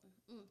this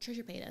one.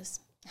 Trisha Paytas.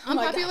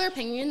 Unpopular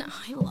opinion,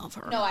 I love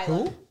her. No, I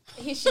love her.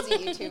 She's a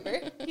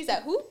YouTuber. He's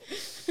at who?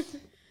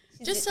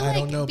 Just to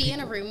like be in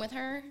a room with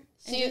her.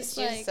 She's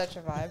like, such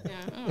a vibe.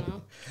 Yeah, I don't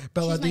know.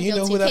 Bella, She's do my you know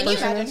guilty who that Can you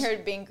person imagine is?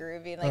 her being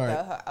groovy? Like,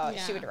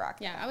 Yeah. she would rock.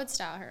 Yeah, I would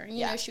style her. And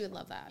you know she would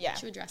love that. Yeah.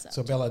 She would dress up.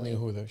 So Bella knew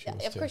who she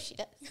was Of too. course she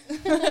does.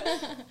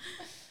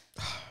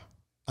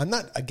 I'm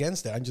not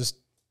against it. I'm just.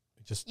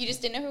 You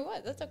just didn't know who it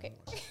was. That's okay.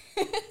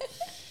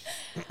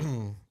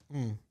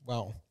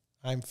 Wow.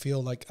 I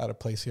feel like out of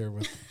place here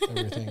with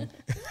everything.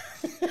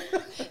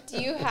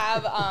 Do you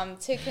have,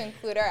 to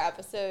conclude our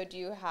episode, do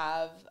you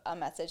have a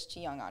message to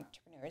young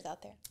entrepreneurs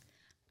out there?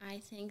 I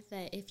think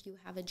that if you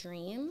have a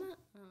dream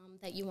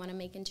that you want to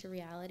make into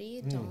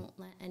reality, don't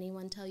let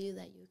anyone tell you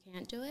that you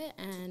can't do it,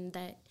 and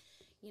that,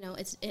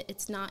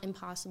 it's not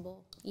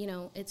impossible.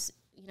 It's,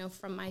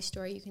 from my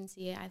story, you can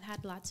see I've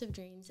had lots of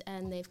dreams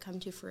and they've come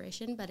to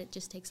fruition, but it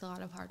just takes a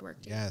lot of hard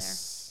work to get there.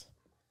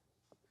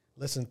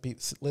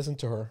 Listen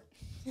to her.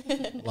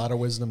 A lot of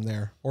wisdom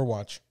there. Or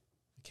watch.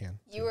 You can.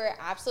 You were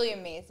absolutely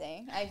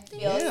amazing. I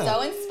feel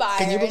so inspired.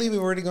 Can you believe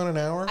we've already gone an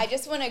hour? I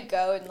just want to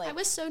go and I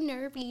was so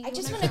nervy. I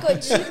just want to go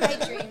achieve my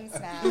dreams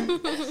now.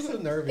 So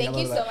nervy. Thank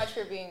you so much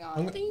for being on.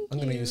 I'm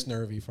going to use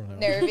nervy from now on.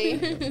 Nervy?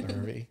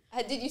 Nervy.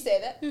 Did you say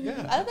that?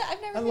 Yeah.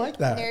 I've never I like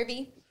that.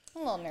 Nervy.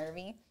 I'm a little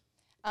nervy.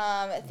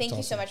 Thank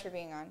you so much for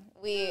being on.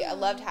 We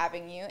loved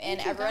having you. And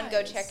everyone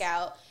go check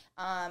out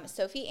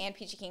Sophie and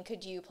Peachy Keen.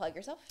 Could you plug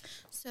yourself?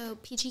 So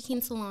Peachy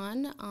Keen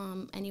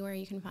Salon, anywhere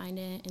you can find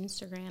it,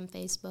 Instagram,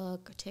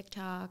 Facebook,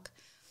 TikTok,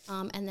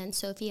 and then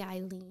Sophie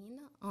Eileen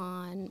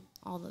on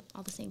all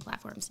the same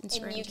platforms.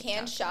 Instagram, and you TikTok,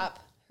 can shop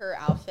her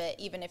outfit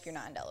even if you're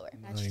not in Delaware.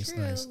 That's true.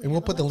 Nice. And we'll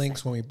put the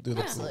links when we do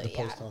the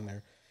post on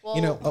there.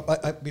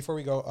 Well, before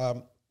we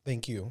go,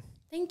 thank you.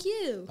 Thank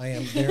you. I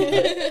am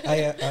there.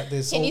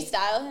 Can you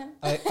style him?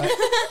 Do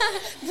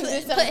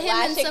some put him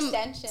lash in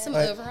extensions. some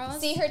overalls.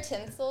 See her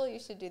tinsel? You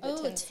should do the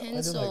tinsel.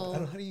 Tinsel. I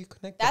don't know, how do you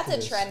connect That's that to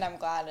a this? trend I'm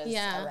glad is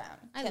Yeah. around.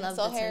 I Tinsel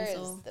love the hair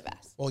tinsel. is the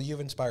best. Well,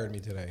 you've inspired me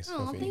today,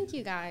 Oh, Sophie. thank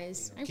you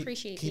guys. I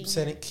appreciate keep being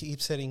setting here. keep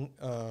setting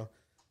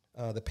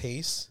the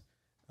pace.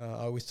 I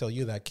always tell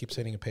you that, keep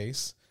setting a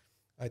pace.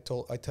 I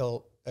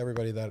tell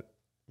everybody that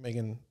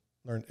Megan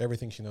learned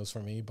everything she knows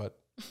from me, but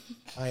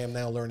I am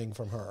now learning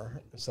from her.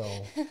 So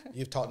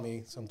you've taught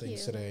me some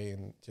things today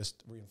and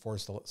just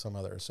reinforced some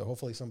others. So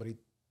hopefully somebody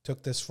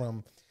took this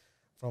from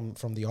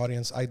the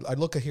audience. I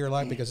look at here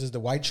live because this is the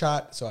wide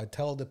shot. So I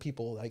tell the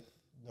people,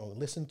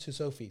 listen to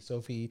Sophie.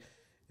 Sophie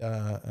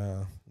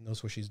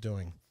knows what she's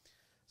doing.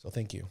 So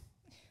thank you.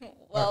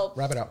 Well, right,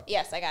 wrap it up.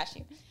 Yes, I got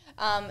you.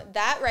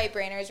 That Right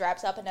Brainers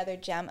wraps up another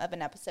gem of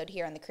an episode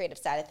here on the Creative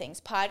Side of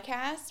Things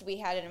podcast. We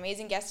had an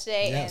amazing guest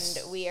today,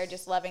 and we are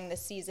just loving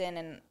this season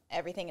and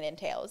everything it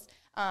entails.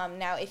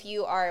 Now, if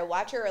you are a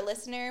watcher or a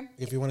listener,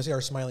 if you want to see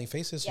our smiling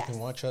faces, you can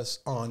watch us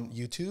on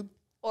YouTube.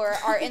 Or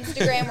our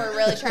Instagram. We're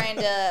really trying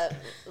to,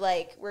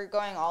 we're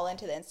going all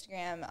into the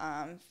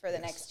Instagram for the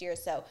next year.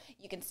 So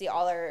you can see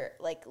all our,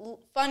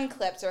 fun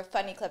clips or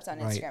funny clips on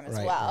Instagram as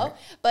well.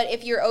 Right. But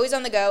if you're always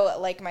on the go,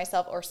 like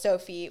myself or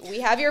Sophie, we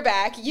have your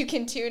back. You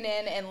can tune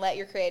in and let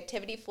your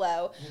creativity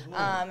flow.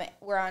 Mm-hmm.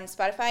 We're on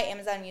Spotify,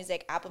 Amazon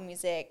Music, Apple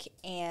Music,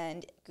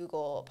 and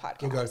Google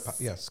Podcasts.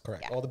 Yes,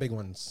 correct. Yeah. All the big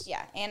ones.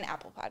 Yeah, and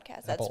Apple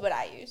Podcasts. That's what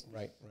I use.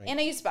 Right. And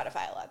I use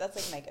Spotify a lot.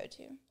 That's, my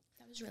go-to.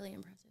 That was really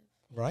impressive.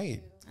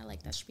 Right. I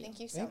like that spiel. Thank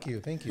you so much.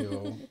 Thank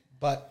you.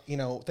 But,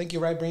 thank you,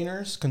 Right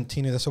Brainers.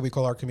 Continue. That's what we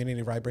call our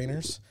community, Right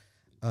Brainers.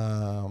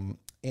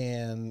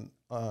 And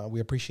we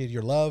appreciate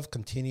your love.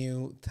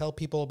 Continue. Tell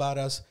people about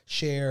us.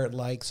 Share,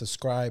 like,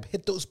 subscribe.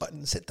 Hit those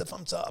buttons. Hit the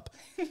thumbs up.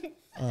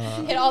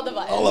 Hit all the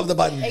buttons. All of the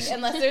buttons.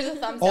 Unless there's a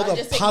thumbs all down. All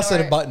the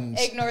positive buttons.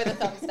 Ignore the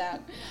thumbs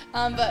down.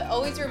 But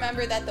always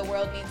remember that the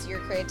world needs your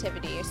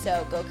creativity.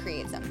 So go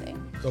create something.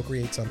 Go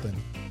create something.